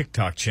Bade's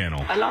TikTok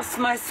channel. I lost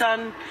my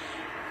son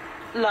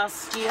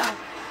last year,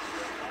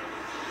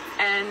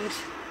 and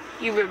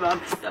you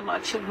remind me so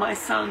much of my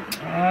son.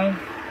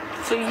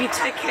 So you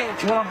take care.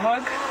 Do you want a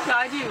hug? No,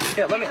 I do.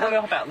 Yeah, let me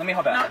hop out. Let me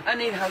hop out. No, I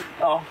need a hug.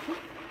 Oh.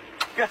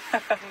 You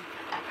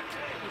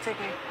take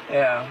care.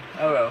 Yeah,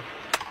 I will.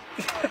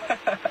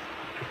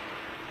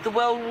 The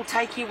world will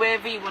take you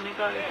wherever you want to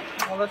go.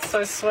 Oh, that's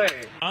so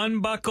sweet.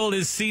 Unbuckled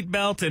his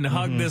seatbelt and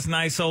hugged this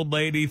nice old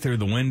lady through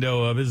the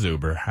window of his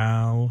Uber.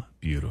 How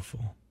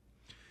beautiful.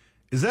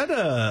 Is that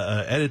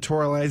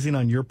editorializing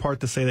on your part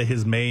to say that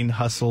his main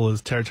hustle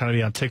is trying to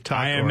be on TikTok?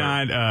 I am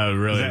not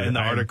really. Is that in the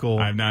article?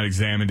 I've not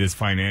examined his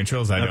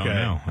financials. I don't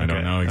know. I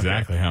don't know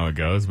exactly how it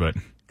goes, but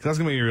that's going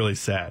to make me really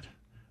sad.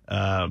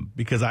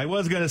 Because I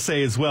was going to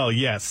say as well,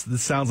 yes,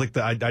 this sounds like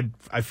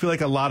I feel like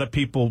a lot of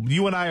people,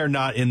 you and I are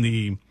not in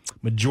the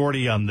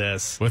majority on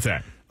this. What's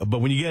that?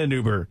 But when you get an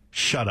Uber,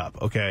 shut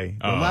up, okay?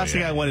 The last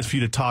thing I want is for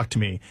you to talk to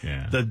me.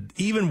 Yeah. The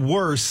even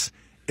worse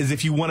is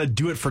if you want to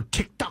do it for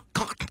TikTok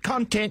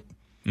content.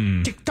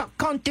 TikTok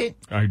content.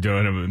 Are you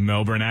doing a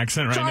Melbourne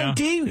accent right now?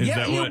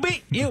 Yeah,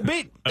 you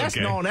beat. That's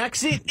not an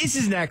accent. This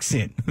is an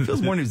accent. It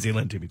feels more New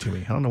Zealand to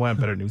me. I don't know why I'm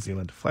better New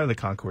Zealand. Flight of the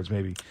Conchords,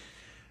 maybe.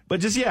 But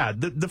just, yeah,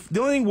 the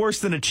only thing worse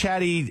than a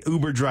chatty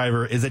Uber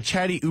driver is a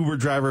chatty Uber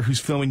driver who's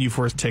filming you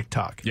for his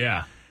TikTok.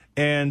 Yeah.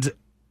 And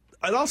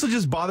it also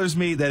just bothers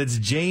me that it's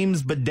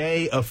James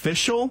Bade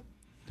official.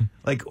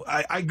 Like,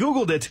 I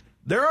Googled it.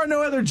 There are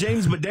no other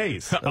James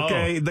Bades,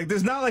 okay? Like,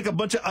 there's not like a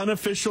bunch of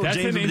unofficial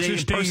James Bade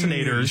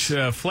impersonators.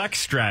 Flex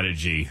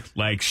strategy.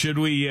 Like, should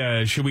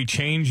we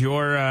change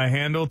your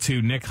handle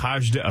to Nick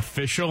Hajda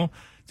official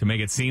to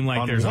make it seem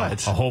like there's a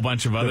whole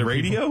bunch of other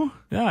radio? People?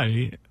 Yeah,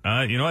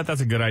 you know what?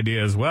 That's a good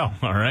idea as well.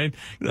 All right.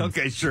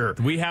 Okay, sure.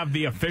 We have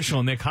the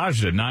official Nick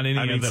Hajda, not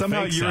any of the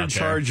somehow fakes you're in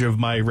charge of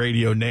my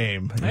radio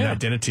name and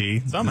identity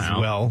somehow.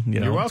 As well,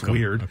 you're welcome. It's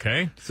weird.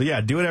 Okay. So yeah,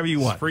 do whatever you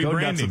want. Free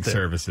branding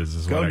services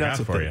is what I got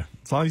for you.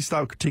 As long as you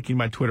stop critiquing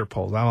my Twitter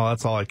polls,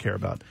 that's all I care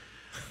about.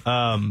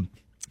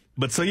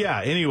 But so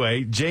yeah,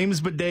 anyway,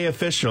 James Bade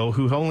official,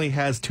 who only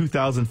has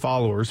 2,000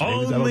 followers.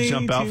 Maybe that'll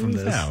jump out from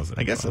this.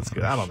 I guess that's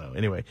good. I don't know.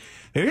 Anyway,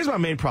 here's my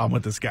main problem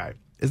with this guy.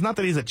 It's not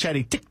that he's a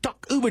chatty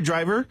TikTok Uber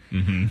driver,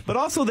 but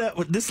also that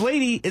this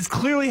lady is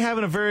clearly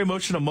having a very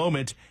emotional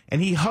moment,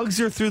 and he hugs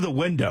her through the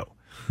window.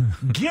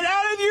 Get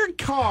out of your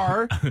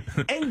car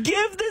and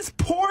give this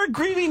poor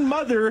grieving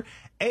mother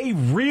a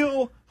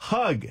real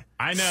hug.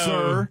 I know,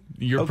 sir.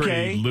 You're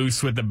pretty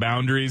loose with the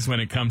boundaries when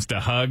it comes to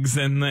hugs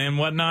and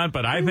whatnot,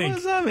 but I think,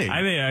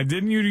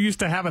 didn't you used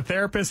to have a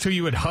therapist who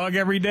you would hug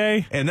every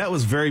day? And that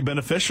was very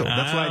beneficial.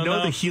 That's why I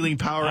know the healing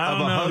power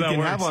of a hug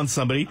can have on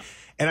somebody.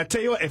 And I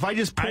tell you what, if I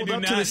just pulled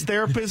up to this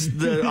therapist,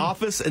 the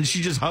office, and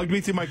she just hugged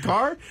me through my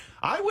car,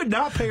 I would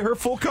not pay her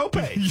full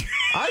copay.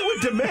 I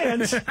would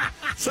demand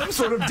some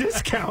sort of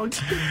discount.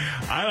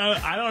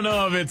 I don't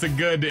know if it's a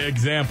good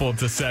example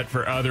to set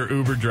for other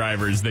Uber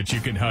drivers that you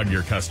can hug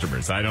your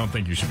customers. I don't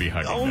think you should be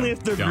hugging Only them.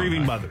 if they're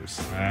grieving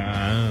mothers.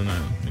 I don't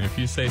know. If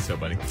you say so,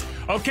 buddy.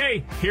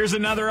 Okay, here's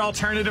another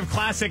alternative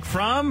classic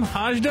from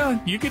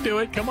Hajda. You can do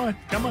it. Come on.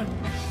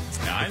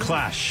 The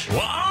Clash. Well,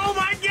 oh,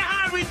 my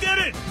God, we did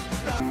it.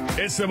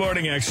 It's the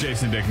Morning X,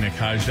 Jason Dick, Nick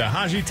Hajda.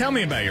 Haji, tell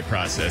me about your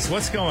process.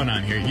 What's going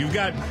on here? You've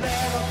got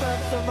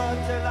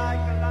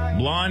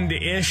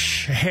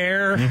blonde-ish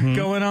hair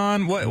going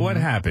on. What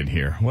happened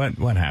here?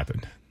 What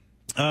happened?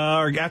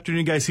 Our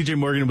afternoon guy, CJ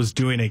Morgan, was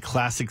doing a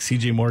classic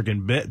CJ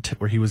Morgan bit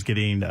where he was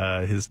getting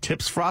his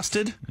tips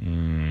frosted,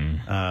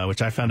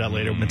 which I found out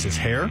later meant his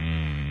hair.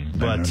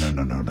 But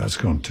no. That's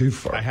going too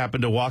far. I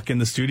happened to walk in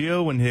the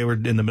studio when they were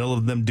in the middle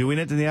of them doing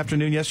it in the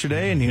afternoon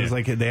yesterday, and he was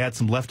like, they had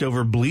some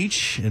leftover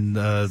bleach, and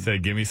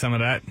said, "Give me some of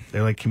that."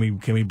 They're like, "Can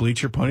we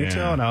bleach your ponytail?"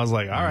 Yeah. And I was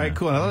like, "All right,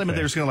 cool." And I thought they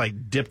were just gonna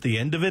like dip the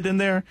end of it in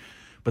there,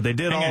 but they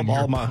did all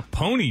my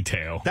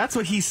ponytail. That's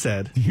what he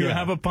said. You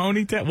have a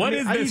ponytail? What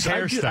is this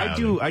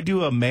hairstyle? I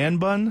do a man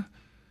bun.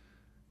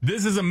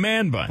 This is a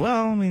man bun.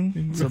 Well, I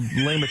mean, it's a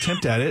lame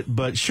attempt at it,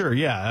 but sure,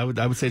 yeah, I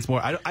would say it's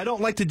more. I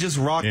don't like to just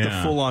rock the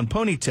full on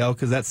ponytail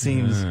because that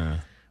seems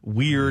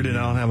weird, and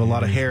I don't have a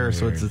lot of hair,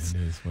 so it's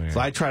so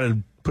I try to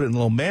put it in a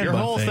little man Your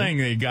bun whole thing,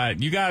 you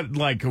got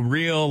like a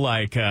real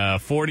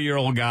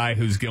 40-year-old guy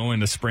who's going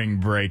to spring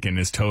break and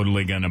is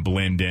totally going to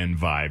blend in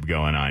vibe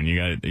going on. You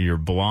got your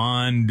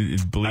blonde,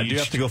 bleached. I do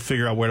have to go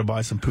figure out where to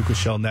buy some puka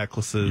shell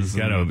necklaces.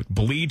 You got a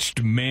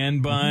bleached man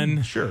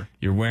bun. Sure.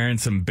 You're wearing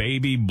some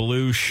baby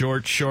blue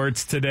short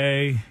shorts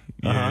today.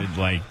 You're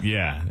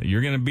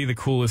you're going to be the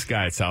coolest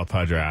guy at South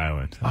Padre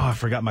Island. Oh, I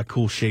forgot my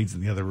cool shades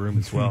in the other room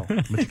as well.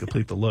 To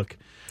complete the look.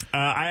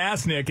 I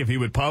asked Nick if he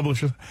would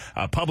publish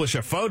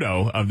a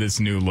photo of this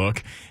new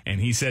look,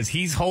 and he says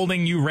he's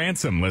holding you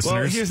ransom, listeners.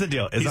 Well, here's the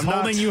deal. He's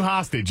holding you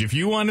hostage. If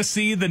you want to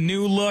see the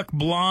new look,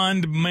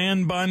 blonde,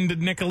 man-bunned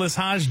Nicholas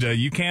Hajda,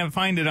 you can't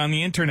find it on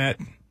the internet.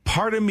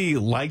 Part of me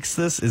likes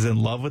this, is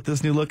in love with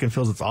this new look and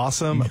feels it's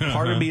awesome.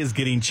 Part of me is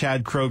getting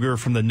Chad Kroger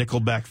from the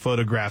Nickelback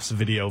Photographs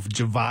video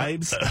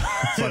vibes.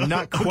 So I'm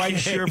not quite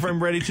sure if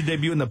I'm ready to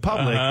debut in the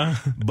public.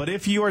 But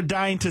if you are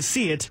dying to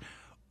see it,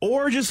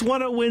 or just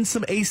want to win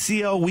some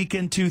ACL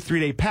Weekend 2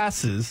 3-day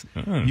passes,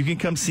 you can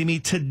come see me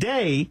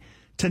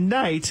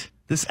tonight,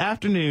 this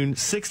afternoon,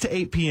 6 to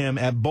 8 p.m.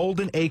 at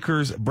Bolden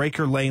Acres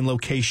Breaker Lane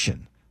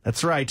location.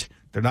 That's right.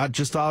 They're not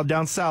just all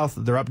down south.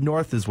 They're up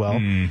north as well.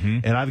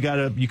 And I've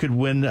got you could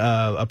win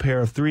a pair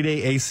of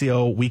 3-day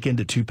ACL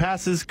Weekend 2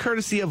 passes,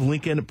 courtesy of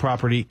Lincoln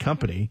Property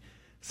Company.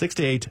 6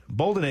 to 8,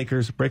 Bolden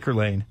Acres, Breaker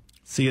Lane.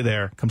 See you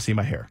there. Come see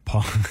my hair.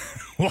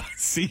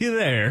 See you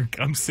there.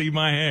 Come see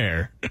my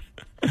hair.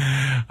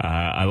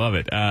 I love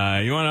it.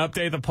 You want to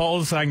update the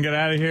polls so I can get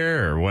out of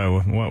here? Or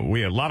what?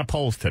 We had a lot of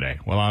polls today.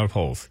 Well, a lot of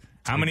polls.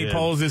 How many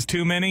polls is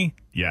too many?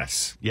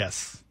 Yes.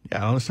 Yes. Yeah,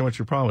 I don't understand what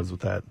your problem is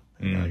with that.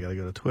 I got to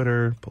go to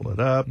Twitter, pull it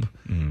up.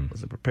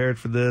 Wasn't prepared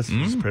for this.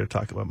 Was prepared to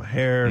talk about my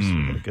hair, so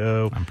I'm going to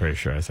go. I'm pretty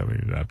sure I said we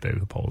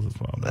updated the polls as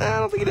well. I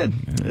don't think you did.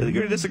 I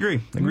agree to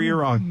disagree. Agree you're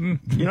wrong.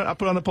 You know what? I'll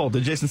put it on the poll.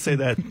 Did Jason say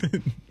that?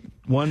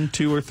 1,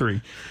 2, or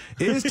 3.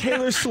 Is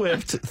Taylor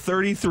Swift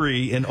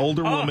 33 an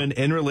older woman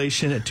in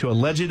relation to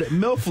alleged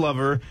MILF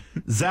lover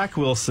Zach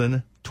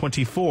Wilson,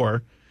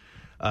 24?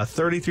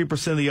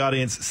 33% of the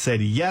audience said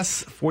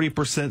yes.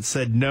 40%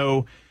 said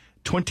no.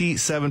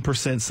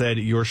 27% said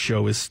your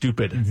show is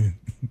stupid.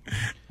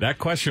 That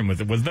question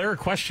was there a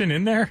question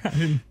in there?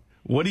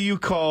 What do you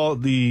call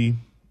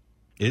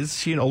is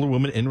she an older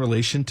woman in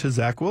relation to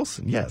Zach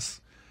Wilson?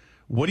 Yes.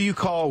 What do you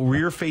call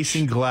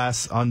rear-facing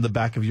glass on the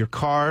back of your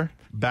car?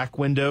 Back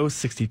window,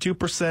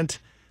 62%.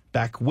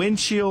 Back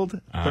windshield,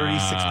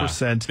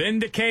 36%.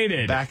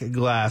 Vindicated. Back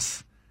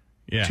glass,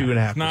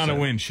 2.5%. It's not a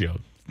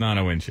windshield. It's not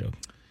a windshield.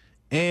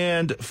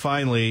 And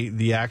finally,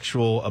 the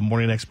actual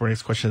Morning Next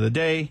question of the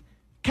day.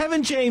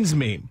 Kevin James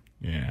meme.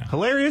 Yeah.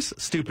 Hilarious,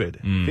 stupid.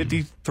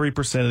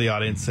 53% of the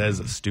audience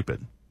says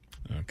stupid.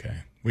 Okay.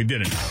 We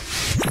did it.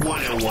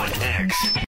 101X.